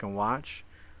go back and watch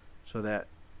so that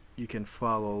you can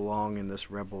follow along in this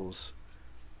Rebels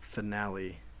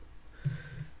finale.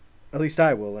 At least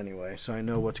I will anyway, so I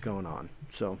know what's going on.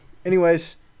 So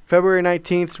anyways, February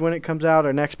 19th is when it comes out.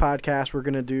 Our next podcast, we're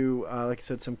going to do, like I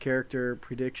said, some character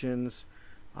predictions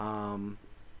and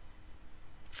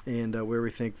where we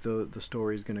think the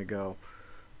story is going to go.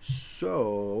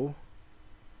 So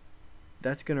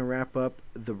that's going to wrap up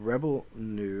the Rebel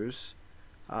news.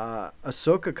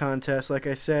 Ahsoka contest, like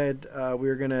I said, we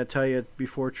were going to tell you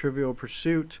before Trivial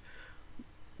Pursuit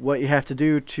what you have to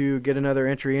do to get another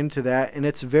entry into that, and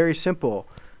it's very simple.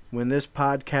 When this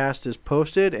podcast is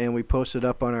posted, and we post it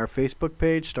up on our Facebook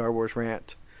page, Star Wars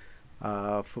Rant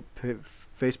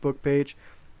Facebook page,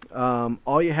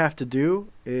 all you have to do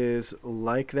is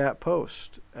like that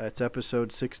post. It's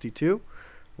episode 62.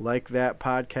 Like that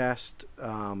podcast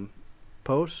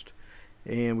post,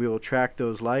 and we will track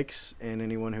those likes, and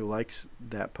anyone who likes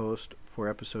that post for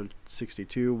episode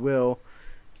 62 will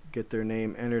get their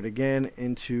name entered again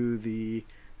into the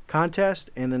contest,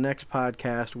 and the next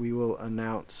podcast we will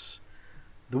announce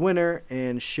the winner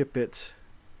and ship it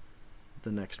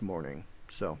the next morning.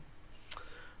 So,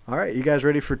 all right, you guys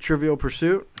ready for Trivial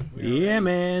Pursuit? Yeah,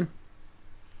 man.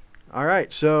 All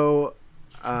right, so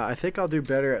I think I'll do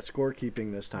better at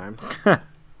scorekeeping this time. Okay.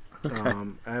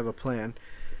 I have a plan.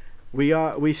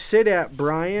 We sit at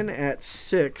Brian at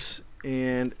 6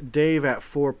 and Dave at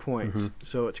 4 points,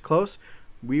 so it's close.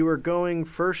 We were going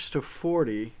first to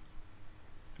 40.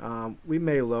 We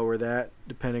may lower that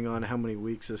depending on how many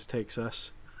weeks this takes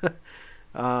us.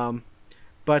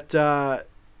 But the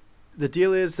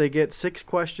deal is they get 6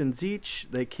 questions each.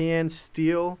 They can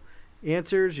steal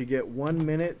answers. You get 1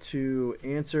 minute to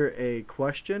answer a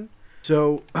question.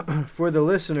 So for the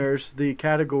listeners, the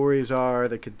categories are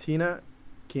the Cantina,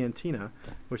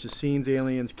 which is scenes,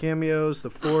 aliens, cameos.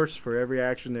 The Force, for every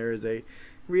action there is a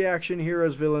reaction,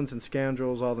 heroes, villains, and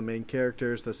scoundrels, all the main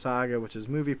characters. The Saga, which is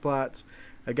movie plots.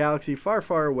 A galaxy far,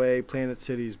 far away, planet,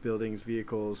 cities, buildings,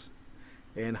 vehicles,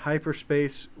 and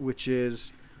hyperspace, which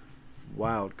is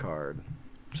wild card.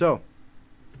 So,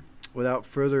 without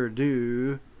further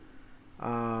ado,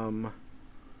 I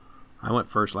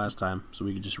went first last time, so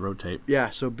we could just rotate.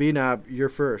 Yeah, so B-Knob, you're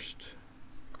first.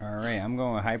 All right, I'm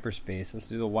going with hyperspace. Let's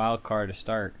do the wild card to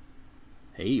start.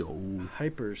 Hey-o.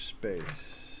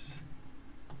 Hyperspace.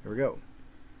 Here we go.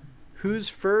 Whose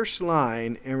first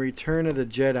line in Return of the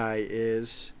Jedi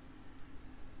is,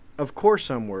 "Of course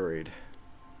I'm worried"?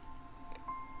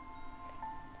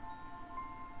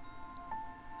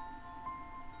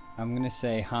 I'm going to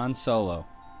say Han Solo.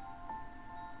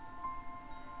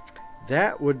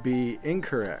 That would be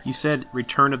incorrect. You said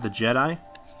Return of the Jedi?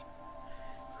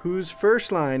 Whose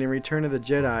first line in Return of the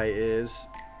Jedi is,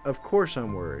 "Of course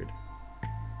I'm worried"?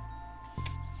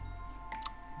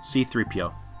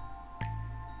 C-3PO.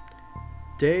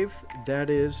 Dave, that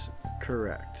is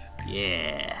correct.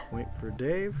 Yeah. Wait for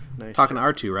Dave. Nice. Talking to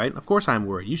R2, right? Of course I'm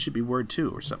worried. You should be worried too,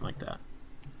 or something like that.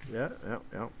 Yeah.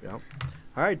 All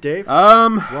right, Dave.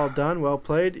 Well done. Well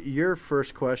played. Your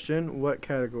first question. What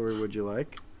category would you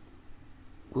like?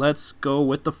 Let's go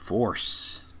with the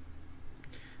Force.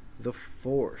 The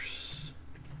Force.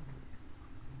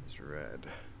 It's red.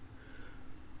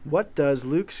 What does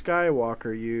Luke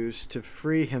Skywalker use to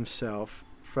free himself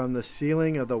from the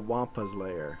sealing of the Wampa's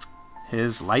lair?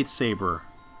 His lightsaber.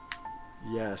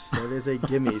 Yes, that is a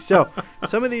gimme. So,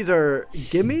 some of these are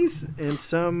gimmies and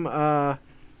some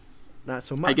not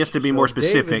so much. I guess to be more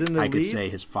specific, I could say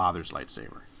his father's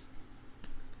lightsaber.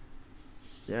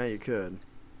 Yeah, you could.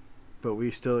 But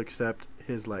we still accept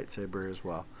his lightsaber as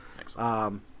well.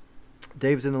 Excellent.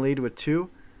 Dave's in the lead with 2.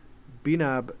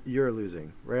 B-Knob, you're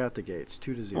losing right out the gates,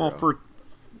 2-0. Well, for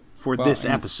this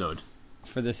episode.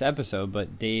 For this episode,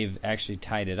 but Dave actually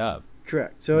tied it up.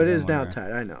 Correct. So it is now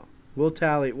tied. I know. We'll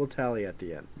tally at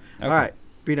the end. Okay. All right,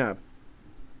 B-Knob.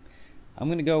 I'm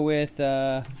gonna go with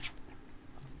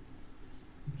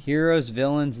heroes,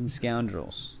 villains, and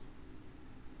scoundrels.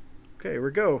 Okay, here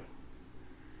we go.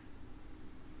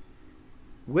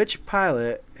 Which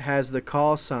pilot has the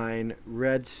call sign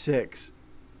Red 6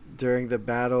 during the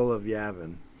Battle of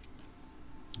Yavin?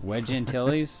 Wedge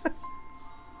Antilles?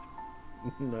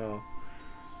 No,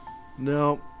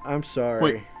 I'm sorry.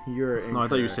 Wait. You're incorrect. No, I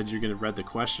thought you said you were going to read the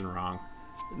question wrong.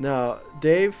 No,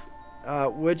 Dave,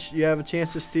 which you have a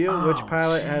chance to steal. Which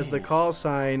pilot has the call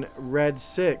sign Red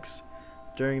 6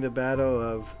 during the Battle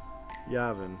of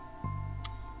Yavin?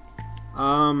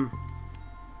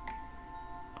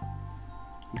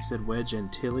 He said Wedge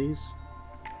Antilles.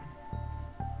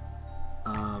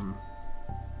 I'm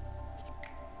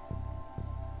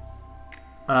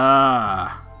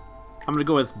gonna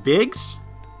go with Biggs.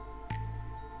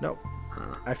 Nope.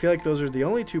 I feel like those are the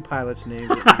only 2 pilots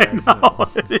named. I know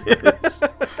it is.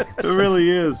 It really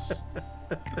is.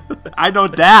 I know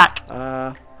Dak.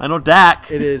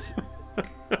 It is.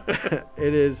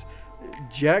 It is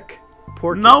Jack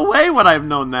Porkins. No way would I have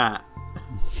known that.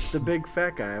 It's the big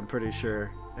fat guy, I'm pretty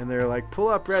sure. And they're like, pull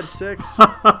up Red 6. All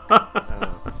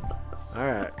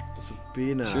right. So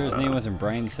B-Knob. Sure his name wasn't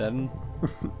Brian Seddon?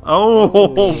 What?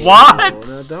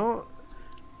 Now don't.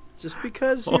 Just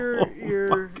because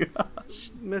you're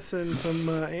missing some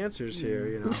answers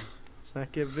here, let's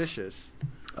not get vicious.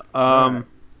 Right.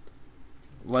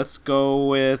 Let's go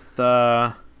with.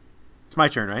 It's my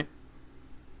turn, right?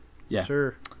 Yeah.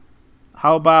 Sure.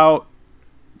 How about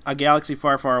A Galaxy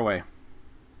Far, Far Away?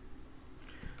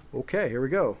 Okay, here we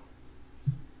go.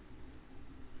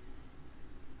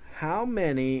 How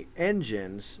many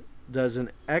engines does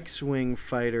an X-Wing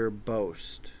fighter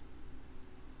boast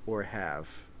or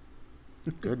have?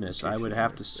 Goodness, I would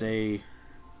have to say...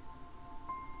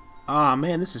 Ah,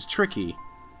 man, this is tricky.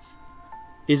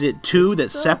 Is it 2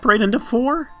 that separate into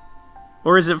 4?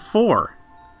 Or is it 4?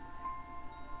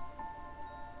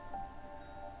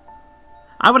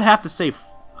 I would have to say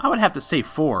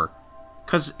 4.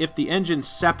 Because if the engines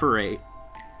separate,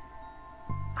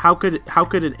 how could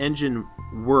an engine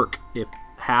work if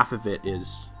half of it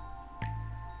is...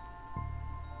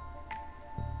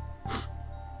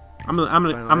 I'm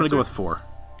gonna go with 4.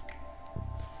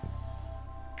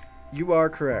 You are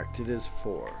correct. It is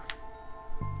 4.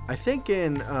 I think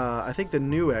the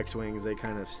new X-Wings they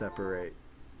kind of separate.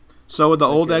 So with the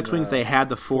old X-Wings, they had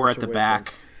the 4 at the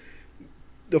back.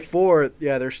 The 4,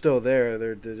 yeah, they're still there.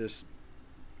 They just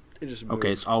moved.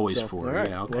 Okay, it's always 4. All right,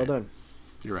 yeah, okay. Well done.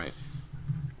 You're right.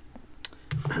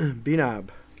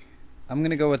 B-Knob. I'm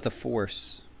gonna go with the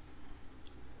Force.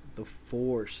 The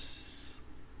Force.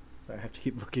 I have to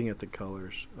keep looking at the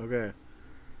colors. Okay.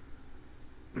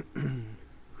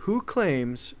 Who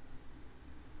claims,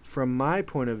 from my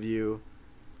point of view,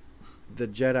 the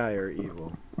Jedi are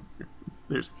evil?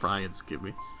 There's Brian's give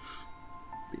me.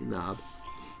 B-Knob.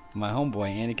 My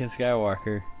homeboy, Anakin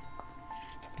Skywalker.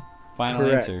 Final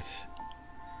Correct. answer.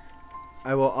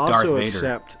 I will also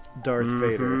accept Darth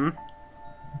Vader.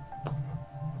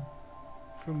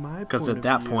 From my because at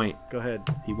that point, go ahead.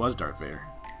 He was Darth Vader.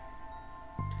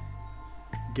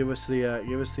 Give us the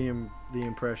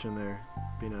impression there,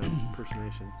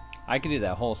 impersonation. I could do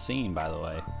that whole scene, by the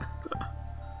way,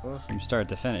 well, from start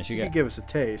to finish. You can give us a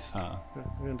taste. Oh.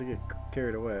 We're going to get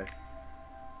carried away.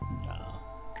 No,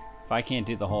 if I can't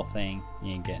do the whole thing,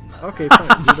 you ain't getting that. Okay, fine.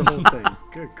 Do the whole thing.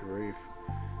 Good grief.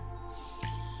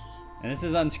 And this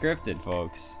is unscripted,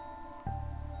 folks.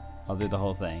 I'll do the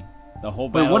whole thing. The whole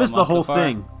battle. Wait, what is of the whole Mustafar?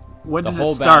 thing? When does it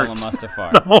The start? whole battle of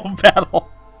Mustafar. The whole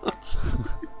battle.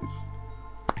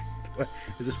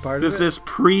 Is this part of it? Is this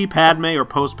pre-Padme or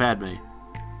post-Padme?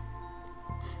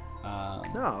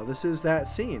 No, this is that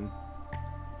scene.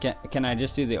 Can I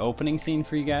just do the opening scene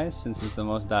for you guys, since it's the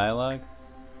most dialogue?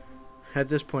 At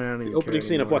this point, I don't even The opening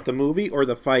scene of what, the movie or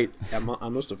the fight on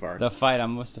Mustafar? The fight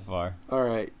on Mustafar. All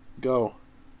right, go.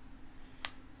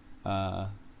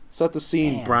 Set the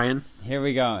scene, Brian. Here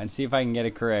we go, and see if I can get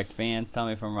it correct. Fans, tell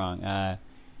me if I'm wrong.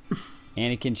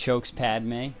 Anakin chokes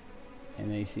Padme, and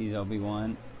then he sees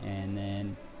Obi-Wan, and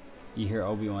then you hear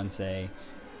Obi-Wan say,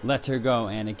 "Let her go,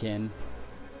 Anakin."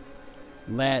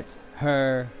 Let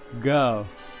her go.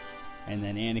 And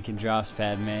then Anakin drops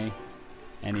Padme,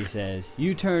 and he says,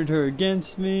 you turned her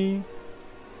against me.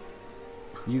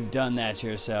 You've done that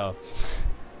yourself.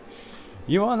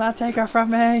 You will not take her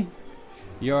from me.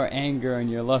 Your anger and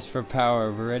your lust for power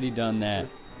have already done that.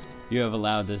 You have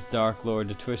allowed this Dark Lord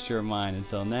to twist your mind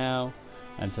until now.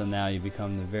 Until now you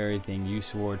become the very thing you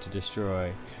swore to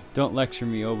destroy. Don't lecture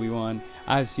me, Obi-Wan.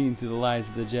 I've seen through the lies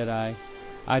of the Jedi.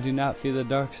 I do not feel the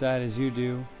dark side as you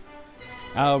do.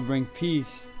 I will bring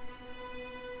peace.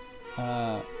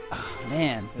 Here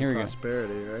we go.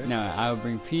 Prosperity, right? No, I will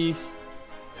bring peace.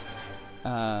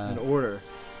 And order.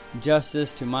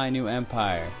 Justice to my new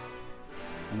empire.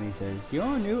 And he says,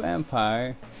 your new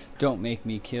empire? Don't make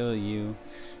me kill you.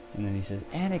 And then he says,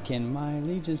 Anakin, my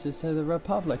allegiance is to the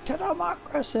Republic, to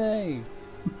democracy.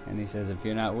 And he says, if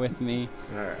you're not with me,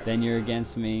 then you're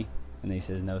against me. And he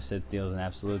says, no Sith deals and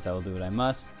absolutes, I will do what I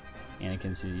must.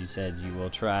 Anakin says, you said you will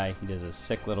try. He does a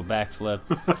sick little backflip.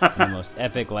 And the most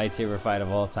epic lightsaber fight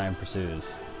of all time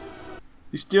pursues.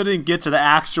 You still didn't get to the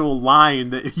actual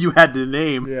line that you had to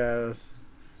name. Yeah.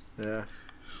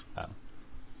 Oh.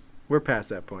 We're past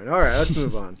that point. All right, let's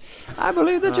move on. I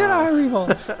believe the Jedi are evil.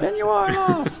 Then you are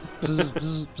lost.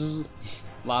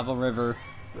 Lava river.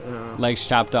 Legs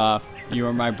chopped off. You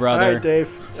are my brother. All right,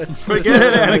 Dave. That's pretty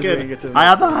good, Anakin. I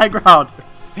have the high ground.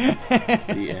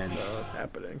 The end. What's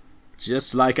happening?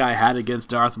 Just like I had against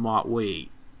Darth Maul.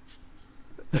 Wait.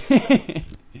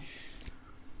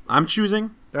 I'm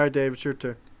choosing. All right, Dave. It's your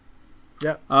turn.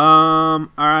 Yeah. All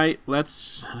right.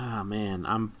 Let's. Oh man,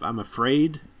 I'm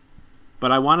afraid,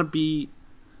 but I want to be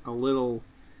a little.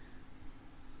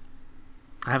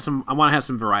 I want to have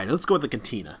some variety. Let's go with the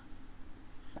cantina.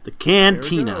 The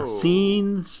cantina.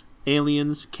 Scenes,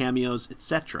 aliens, cameos,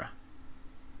 etc.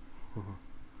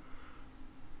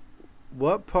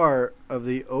 What part of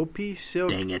the OP Silk...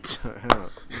 Dang it.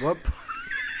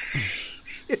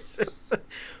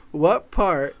 What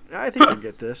part... I think I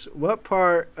get this. What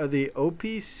part of the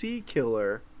OPC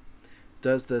killer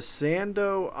does the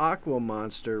Sando Aqua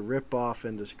Monster rip off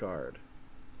and discard?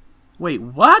 Wait,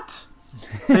 what?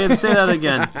 Say that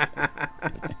again.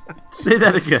 Say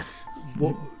that again.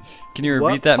 Can you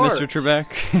repeat that, Mr. Trebek?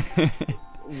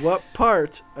 What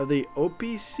part of the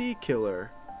OPC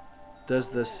killer does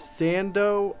the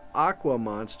Sando Aqua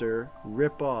Monster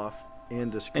rip off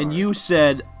and discard? And you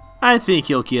said, I think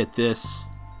he'll get this.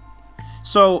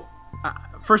 So,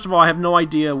 first of all, I have no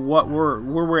idea where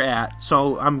we're at.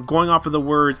 So I'm going off of the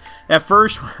words. At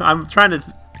first, I'm trying to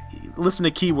listen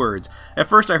to keywords. At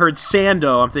first, I heard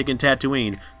Sando. I'm thinking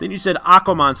Tatooine. Then you said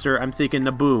Aqua Monster. I'm thinking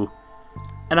Naboo.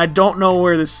 And I don't know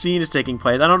where this scene is taking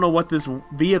place. I don't know what this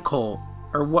vehicle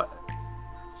or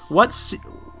what's.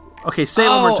 Okay, say it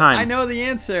one more time. I know the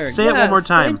answer. Say it one more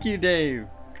time. Thank you, Dave.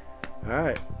 All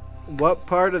right. What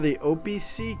part of the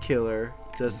OPC killer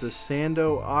does the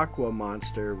Sando Aqua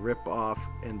Monster rip off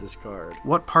and discard?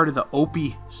 What part of the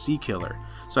OPC killer?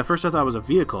 So at first I thought it was a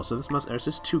vehicle. So is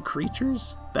this two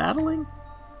creatures battling?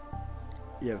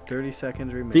 You have 30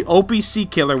 seconds remaining. The OPC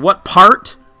killer. What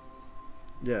part?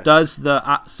 Yes. Does the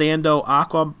Sando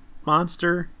Aqua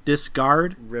Monster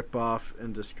discard? Rip off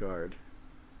and discard.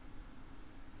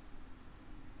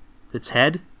 Its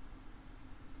head?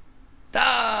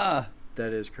 Ah!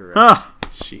 That is correct. Oh,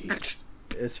 jeez.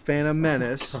 It's Phantom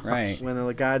Menace. Right. When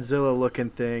the Godzilla-looking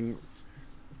thing...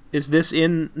 Is this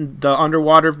in the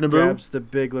underwater of Naboo? Grabs the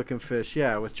big-looking fish.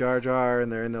 Yeah, with Jar Jar,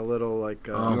 and they're in the little, like...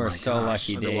 you are so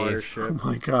lucky, underwater Dave. ship. Oh,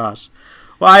 my gosh.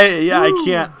 Well, I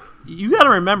can't... You got to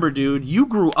remember, dude, you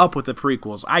grew up with the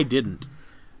prequels. I didn't.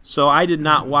 So I did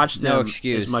not watch them No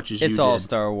excuse. as much as you did. It's all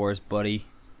Star Wars, buddy.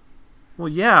 Well,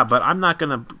 yeah, but I'm not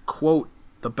going to quote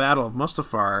the Battle of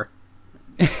Mustafar.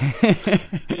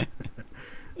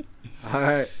 All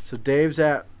right, so Dave's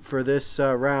for this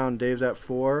round, Dave's at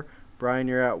 4. Brian,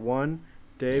 you're at 1.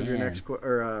 Dave, your next...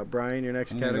 Brian, your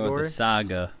next category? Go with the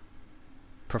saga.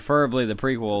 Preferably the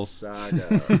prequels. Saga.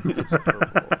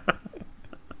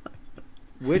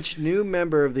 Which new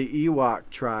member of the Ewok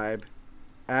tribe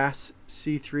asks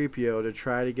C-3PO to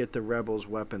try to get the rebels'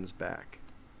 weapons back?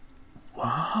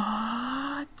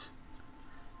 What?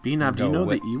 B-Nob, do you know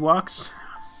the Ewoks?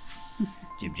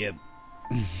 Jib jib.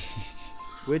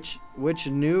 Which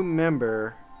new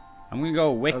member I'm going to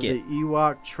go Wicket. of the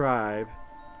Ewok tribe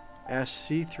asks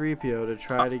C-3PO to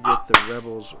try to get the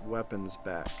rebels' weapons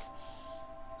back?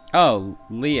 Oh,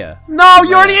 Leia. No,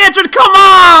 you already answered. Come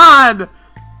on!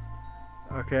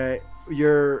 Okay,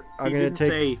 I'm going to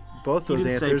take both those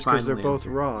answers because they're both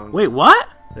wrong. Wait, what?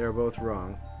 They're both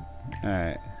wrong. All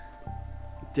right.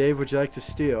 Dave, would you like to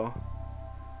steal?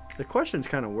 The question's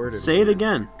kind of worded. Say it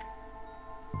again.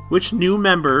 Which new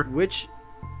member? Which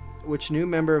Which new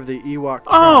member of the Ewok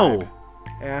tribe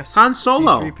asked Han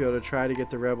Solo. C-3PO to try to get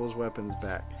the Rebels' weapons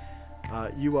back?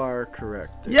 You are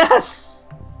correct. Dave. Yes!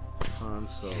 Han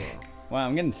Solo. Wow,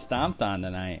 I'm getting stomped on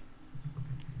tonight.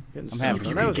 I'm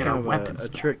happy. That was kind of a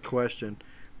trick question.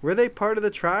 Were they part of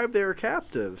the tribe? They were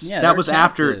captives. Yeah, that was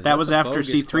captives. after. That was after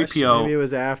C-3PO. Maybe it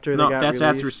was after they No, got that's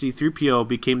released. after C-3PO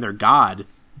became their god,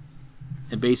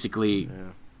 and basically.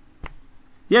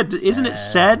 Yeah, isn't it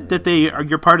said that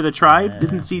you're part of the tribe?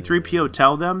 Didn't C-3PO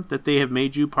tell them that they have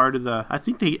made you part of the? I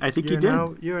think he did.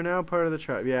 You are now part of the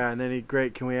tribe. Yeah, and then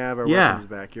great. Can we have our weapons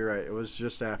back? You're right. It was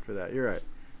just after that. You're right.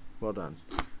 Well done.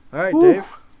 All right, Dave.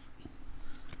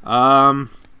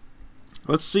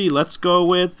 Let's see. Let's go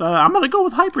with. I'm gonna go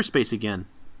with hyperspace again.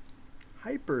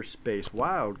 Hyperspace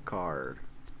wild card.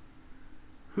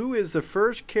 Who is the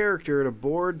first character to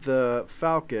board the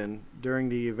Falcon during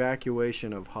the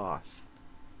evacuation of Hoth?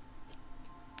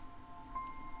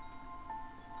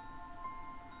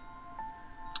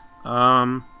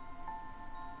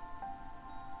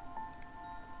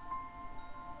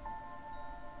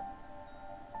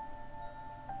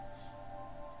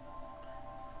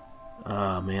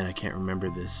 Oh man, I can't remember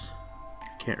this.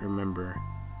 Can't remember.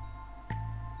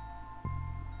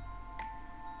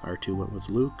 R2 went with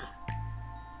Luke.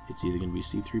 It's either gonna be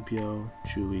C-3PO,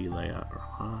 Chewie, Leia, or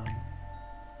Han.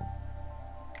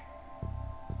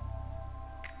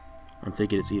 I'm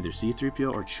thinking it's either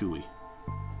C-3PO or Chewie.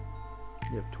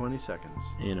 You have 20 seconds.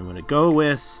 And I'm gonna go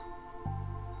with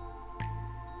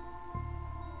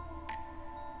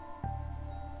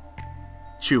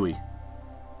Chewie.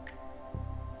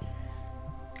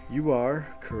 You are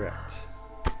correct.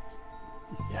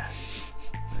 Yes.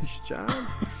 Nice job.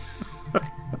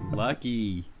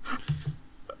 Lucky.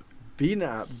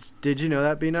 B-Nom. Did you know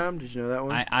that, B-Nom? Did you know that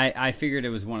one? I figured it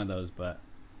was one of those,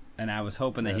 and I was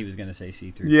hoping that he was going to say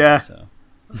C-3PO. Yeah. So.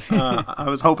 I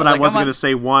was hoping I wasn't going to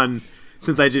say one,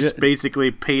 since I just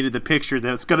basically painted the picture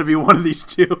that it's going to be one of these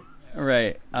two.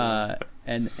 Right.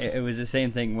 And it was the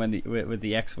same thing with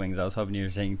the X-Wings. I was hoping you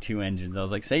were saying 2 engines. I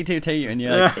was like, say 2, and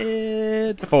you're like,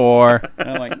 it's 4. And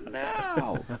I'm like,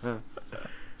 no. All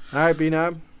right,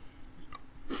 B-Nom.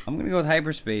 I'm going to go with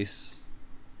hyperspace.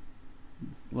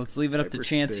 Let's leave it up to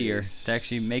Chance here to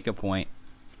actually make a point.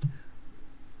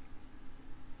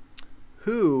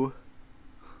 Who...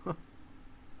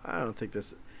 I don't think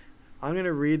this... I'm going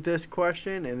to read this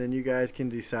question, and then you guys can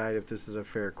decide if this is a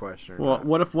fair question or not. Well,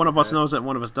 what if one of us knows it and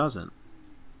one of us doesn't?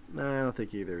 No, I don't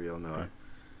think either of you'll know it.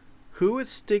 Who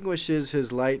extinguishes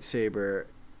his lightsaber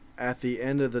at the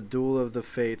end of the Duel of the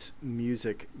Fates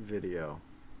music video?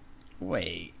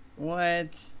 Wait,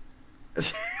 what?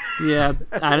 Yeah,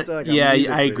 I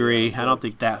agree. Video, so. I don't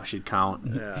think that should count.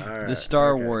 Yeah, all right, the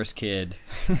Star Wars kid.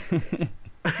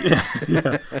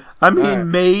 yeah. I mean, right,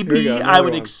 maybe I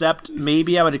would accept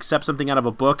something out of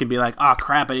a book and be like, oh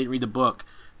crap, I didn't read the book.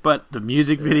 But the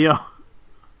music video.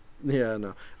 Yeah,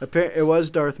 no. It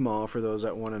was Darth Maul for those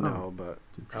that want to know, but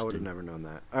I would have never known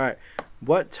that. All right.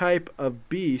 What type of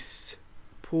beasts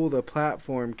pull the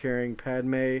platform carrying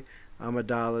Padme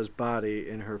Amidala's body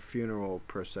in her funeral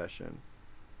procession?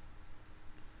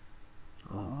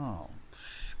 Oh,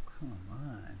 come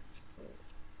on.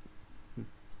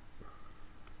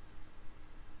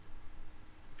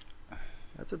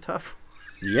 That's a tough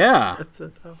one. Yeah. That's a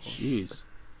tough one. Jeez.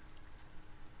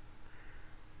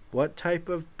 What type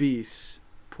of beasts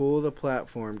pull the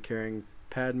platform carrying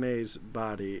Padme's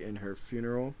body in her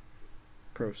funeral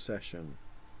procession?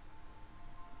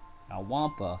 A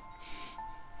Wampa.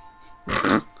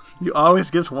 You always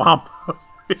get Wampa.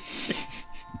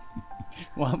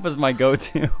 Wampa's my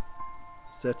go-to. Is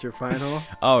that your final?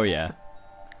 Oh, yeah.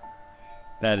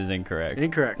 That is incorrect.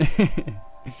 Incorrect.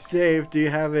 Dave, do you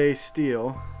have a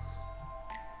steal?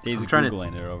 Dave's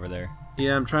Googling it over there.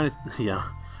 Yeah, I'm trying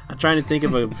to think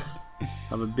of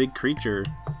a big creature.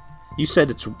 You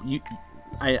said it's you.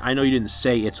 I know you didn't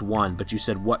say it's one, but you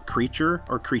said what creature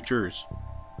or creatures?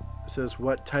 It says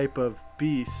what type of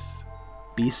beast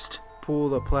pull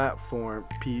the platform?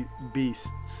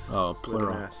 Beasts. Oh,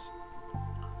 plural.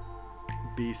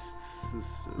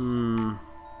 Beasts.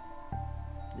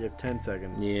 You have 10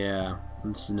 seconds. Yeah,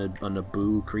 it's a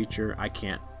Naboo creature. I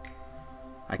can't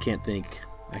think.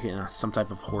 Some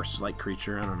type of horse-like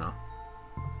creature. I don't know.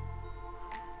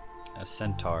 A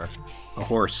centaur. A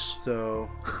horse. So,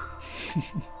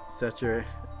 the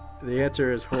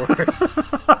answer is horse.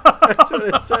 That's what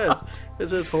it says. It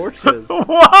says horses.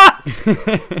 What?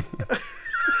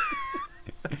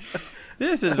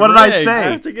 This is what did I say? I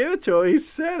have to give it to him. He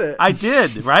said it. I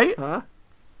did, right? Huh?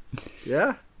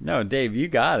 Yeah. No, Dave, you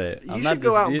got it. You should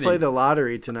go out and play the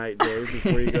lottery tonight, Dave,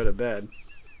 before you go to bed.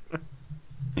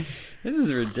 This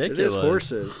is ridiculous. It is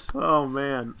horses. Oh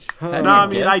man. How No, do I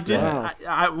you mean I guess didn't.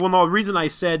 that? Well, no. The reason I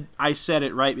said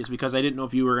it right is because I didn't know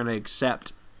if you were going to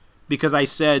accept. Because I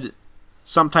said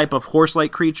some type of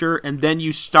horse-like creature, and then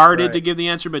you started to give the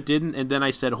answer but didn't, and then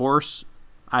I said horse.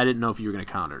 I didn't know if you were going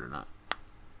to count it or not.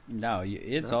 No,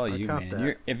 it's all you, man.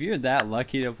 that. If you're that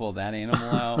lucky to pull that animal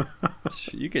out,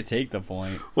 you could take the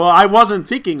point. Well, I wasn't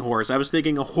thinking horse. I was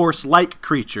thinking a horse-like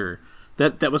creature.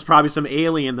 That was probably some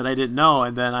alien that I didn't know,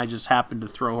 and then I just happened to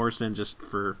throw horse in just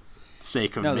for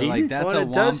sake of maybe. Like that's Well,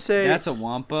 that's a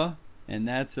wampa, and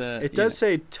that's a. It does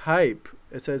say type.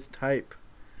 It says type.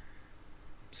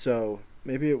 So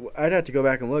maybe I'd have to go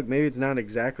back and look. Maybe it's not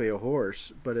exactly a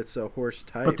horse, but it's a horse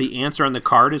type. But the answer on the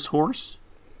card is horse?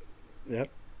 Yep.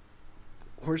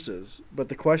 Horses. But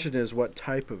the question is what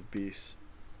type of beast.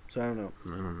 So I don't know. I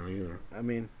don't know either. I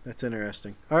mean, that's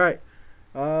interesting. All right.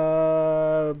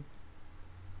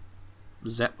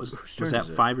 Was that turn is it?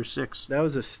 5 or 6? That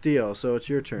was a steal, so it's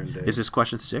your turn, Dave. Is this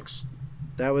question 6?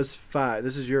 That was 5.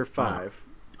 This is your 5.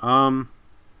 I'll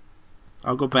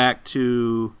go back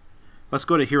to. Let's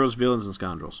go to Heroes, Villains, and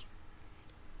Scoundrels.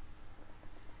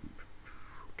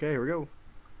 Okay, here we go.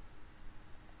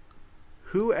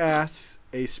 Who asks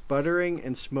a sputtering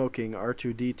and smoking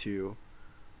R2-D2,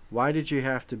 why did you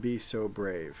have to be so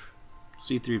brave?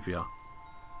 C-3PO.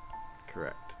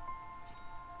 Correct.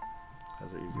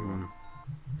 That's an easy one.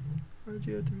 Why did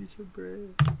you have to be so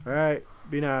brave? All right,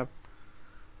 B-Knob.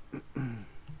 This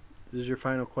is your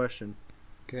final question.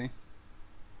 Okay.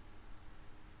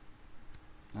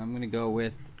 I'm gonna go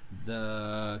with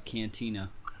the Cantina.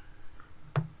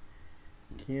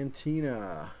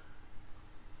 Cantina.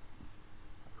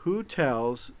 Who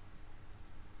tells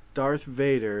Darth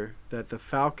Vader that the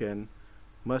Falcon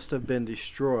must have been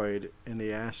destroyed in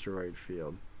the asteroid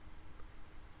field?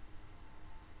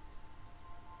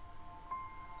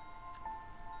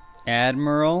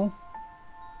 Admiral.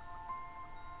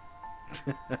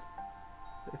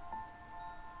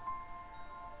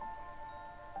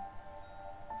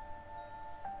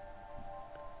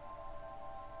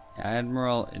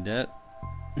 Admiral Idet.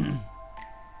 You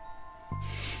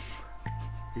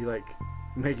like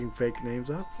making fake names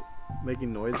up?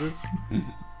 Making noises?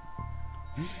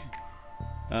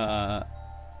 The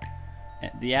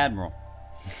Admiral.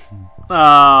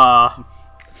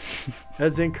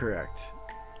 That's incorrect.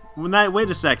 Wait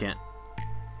a second.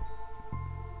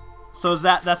 So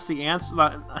that's the answer?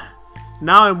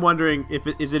 Now I'm wondering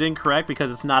is it incorrect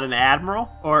because it's not an admiral,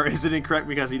 or is it incorrect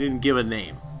because he didn't give a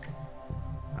name?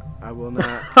 I will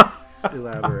not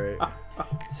elaborate.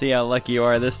 See how lucky you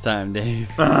are this time, Dave.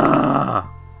 I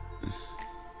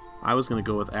was going to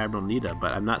go with Admiral Nita,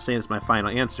 but I'm not saying it's my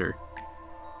final answer.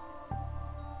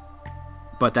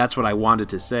 But that's what I wanted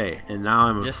to say, and now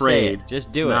I'm Just afraid say it.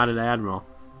 Just do it's it. not an admiral.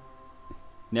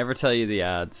 Never tell you the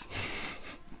odds.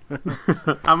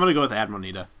 I'm going to go with Admiral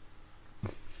Nita.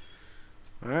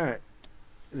 All right.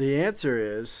 The answer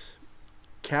is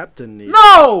Captain Nita.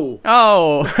 No!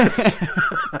 Oh!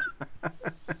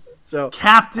 So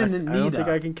Captain Nita. I don't think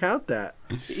I can count that.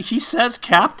 He says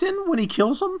Captain when he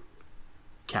kills him?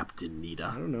 Captain I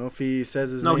Nita. don't know if he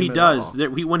says his No, name he at does. all.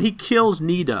 When he kills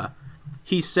Nita,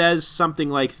 he says something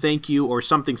like thank you or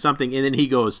something, and then he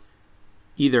goes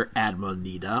either Admiral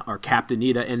Nita or Captain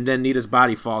Nita, and then Nita's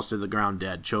body falls to the ground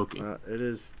dead, choking.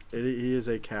 He is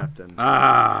a captain.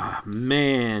 Ah,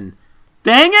 man.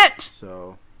 Dang it!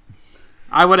 So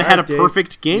I would have had a Dave,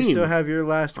 perfect game. You still have your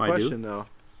last Oh, I do? question, though.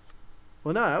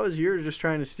 Well, no, that was you were just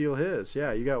trying to steal his.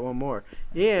 Yeah, you got one more.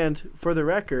 And for the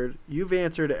record, you've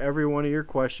answered every one of your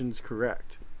questions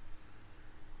correct.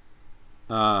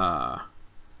 I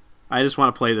just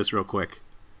want to play this real quick.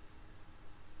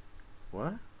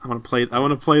 What? I want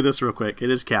to play this real quick. It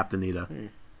is Captain Nita. Hey.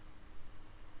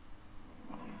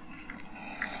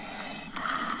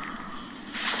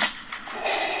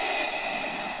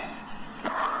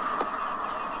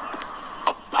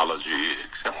 Apology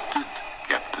accepted,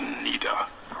 Captain Nita.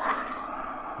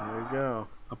 There you go.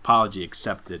 Apology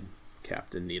accepted,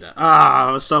 Captain Nita. Ah,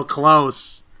 I was so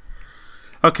close.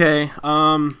 Okay,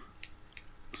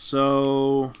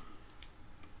 so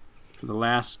for the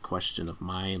last question of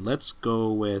mine, let's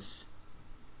go with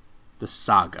the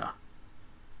saga.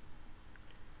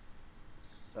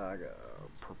 Saga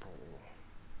purple.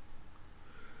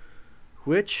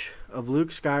 Which of Luke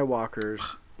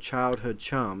Skywalker's childhood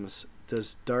chums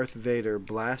does Darth Vader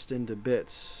blast into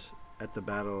bits at the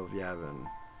Battle of Yavin?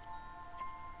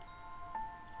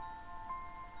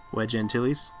 Wedge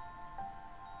Antilles?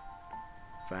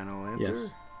 Final answer?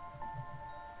 Yes.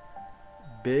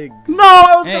 Biggs. No,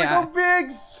 I was Hey, gonna go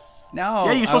Biggs. No.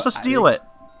 Yeah, you're supposed to steal it.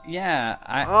 Yeah,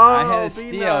 I had a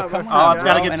steal. Come on, it's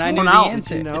got to get thrown out. It's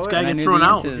got to get thrown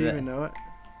out. Did you even know it?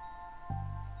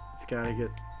 It's got to get...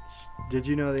 Did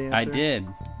you know the answer? I did,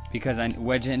 because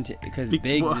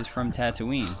Biggs is from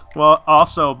Tatooine. Well,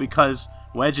 also because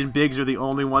Wedge and Biggs are the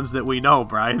only ones that we know,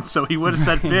 Brian, so he would have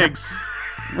said Biggs.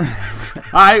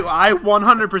 I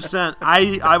 100%,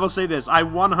 I will say this, I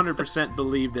 100%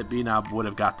 believe that B-Knob would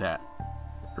have got that.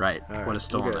 Right, would have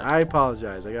stolen it. I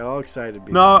apologize. I got all excited.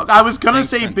 No, I was going to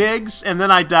say Biggs, and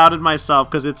then I doubted myself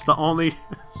because it's the only...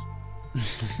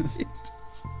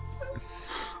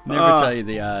 Never tell you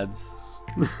the odds.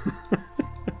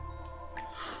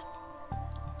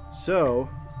 So,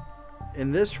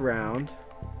 in this round,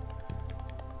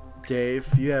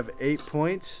 Dave, you have 8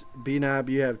 points. B-Knob,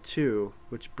 you have 2,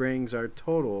 which brings our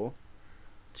total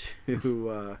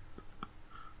to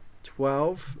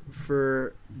 12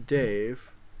 for Dave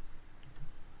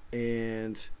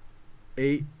and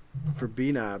 8 for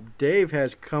B-Knob. Dave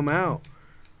has come out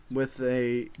with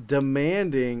a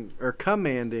commanding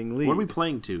lead. What are we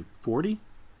playing to? 40?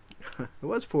 It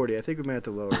was 40. I think we might have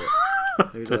to lower it.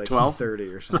 Maybe to like 12? 30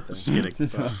 or something. Just kidding.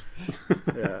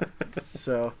 Yeah.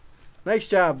 So, nice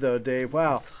job, though, Dave.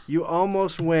 Wow. You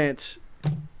almost went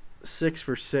 6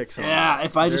 for 6. Yeah,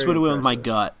 if I just would have went with my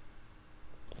gut.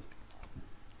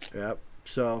 Yep.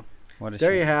 So,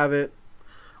 there you have it.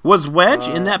 Was Wedge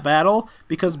in that battle?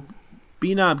 Because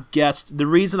B-Knob guessed... The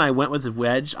reason I went with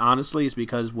Wedge, honestly, is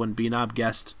because when B-Knob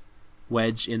guessed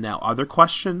Wedge in that other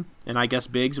question, and I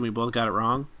guessed Biggs, and we both got it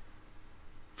wrong.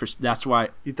 That's why...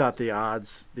 You thought the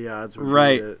odds would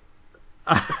right. be it.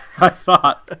 I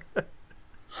thought.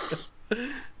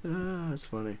 That's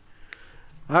funny.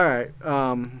 All right.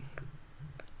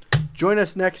 Join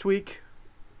us next week,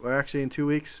 or actually in 2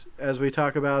 weeks, as we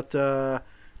talk about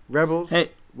Rebels.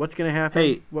 Hey, what's going to happen?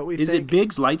 Hey, what we is think. it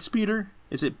Biggs Lightspeeder?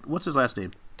 Is it? What's his last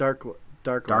name?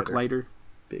 Darklighter.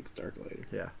 Biggs Darklighter.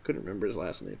 Yeah. Couldn't remember his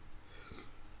last name.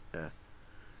 Yeah.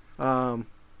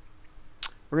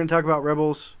 We're going to talk about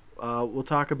Rebels. We'll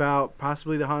talk about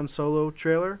possibly the Han Solo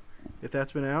trailer, if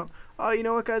that's been out. Oh, you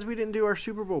know what, guys? We didn't do our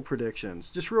Super Bowl predictions.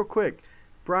 Just real quick.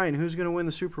 Brian, who's going to win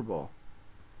the Super Bowl?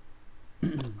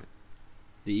 The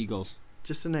Eagles.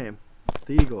 Just a name.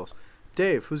 The Eagles.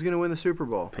 Dave, who's going to win the Super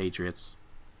Bowl? Patriots.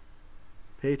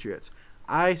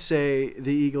 I say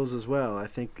the Eagles as well. I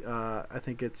think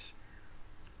it's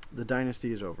the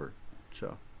dynasty is over.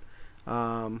 So,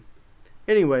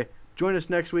 anyway, join us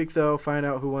next week, though. Find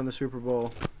out who won the Super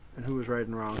Bowl and who was right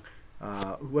and wrong.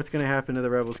 What's going to happen to the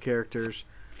Rebels characters?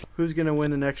 Who's going to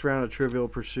win the next round of Trivial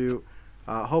Pursuit?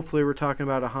 Hopefully we're talking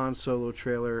about a Han Solo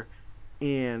trailer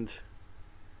and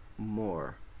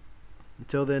more.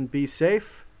 Until then, be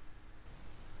safe.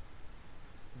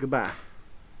 Goodbye.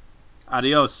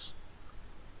 Adios.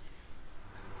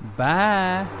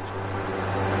 Bye.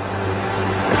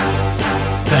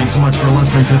 Thanks so much for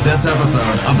listening to this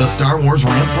episode of the Star Wars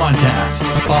Rant Podcast.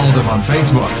 Follow them on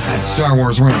Facebook at Star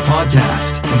Wars Rant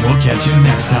Podcast, and we'll catch you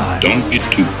next time. Don't be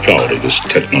too proud of this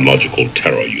technological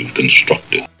terror you've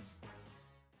constructed.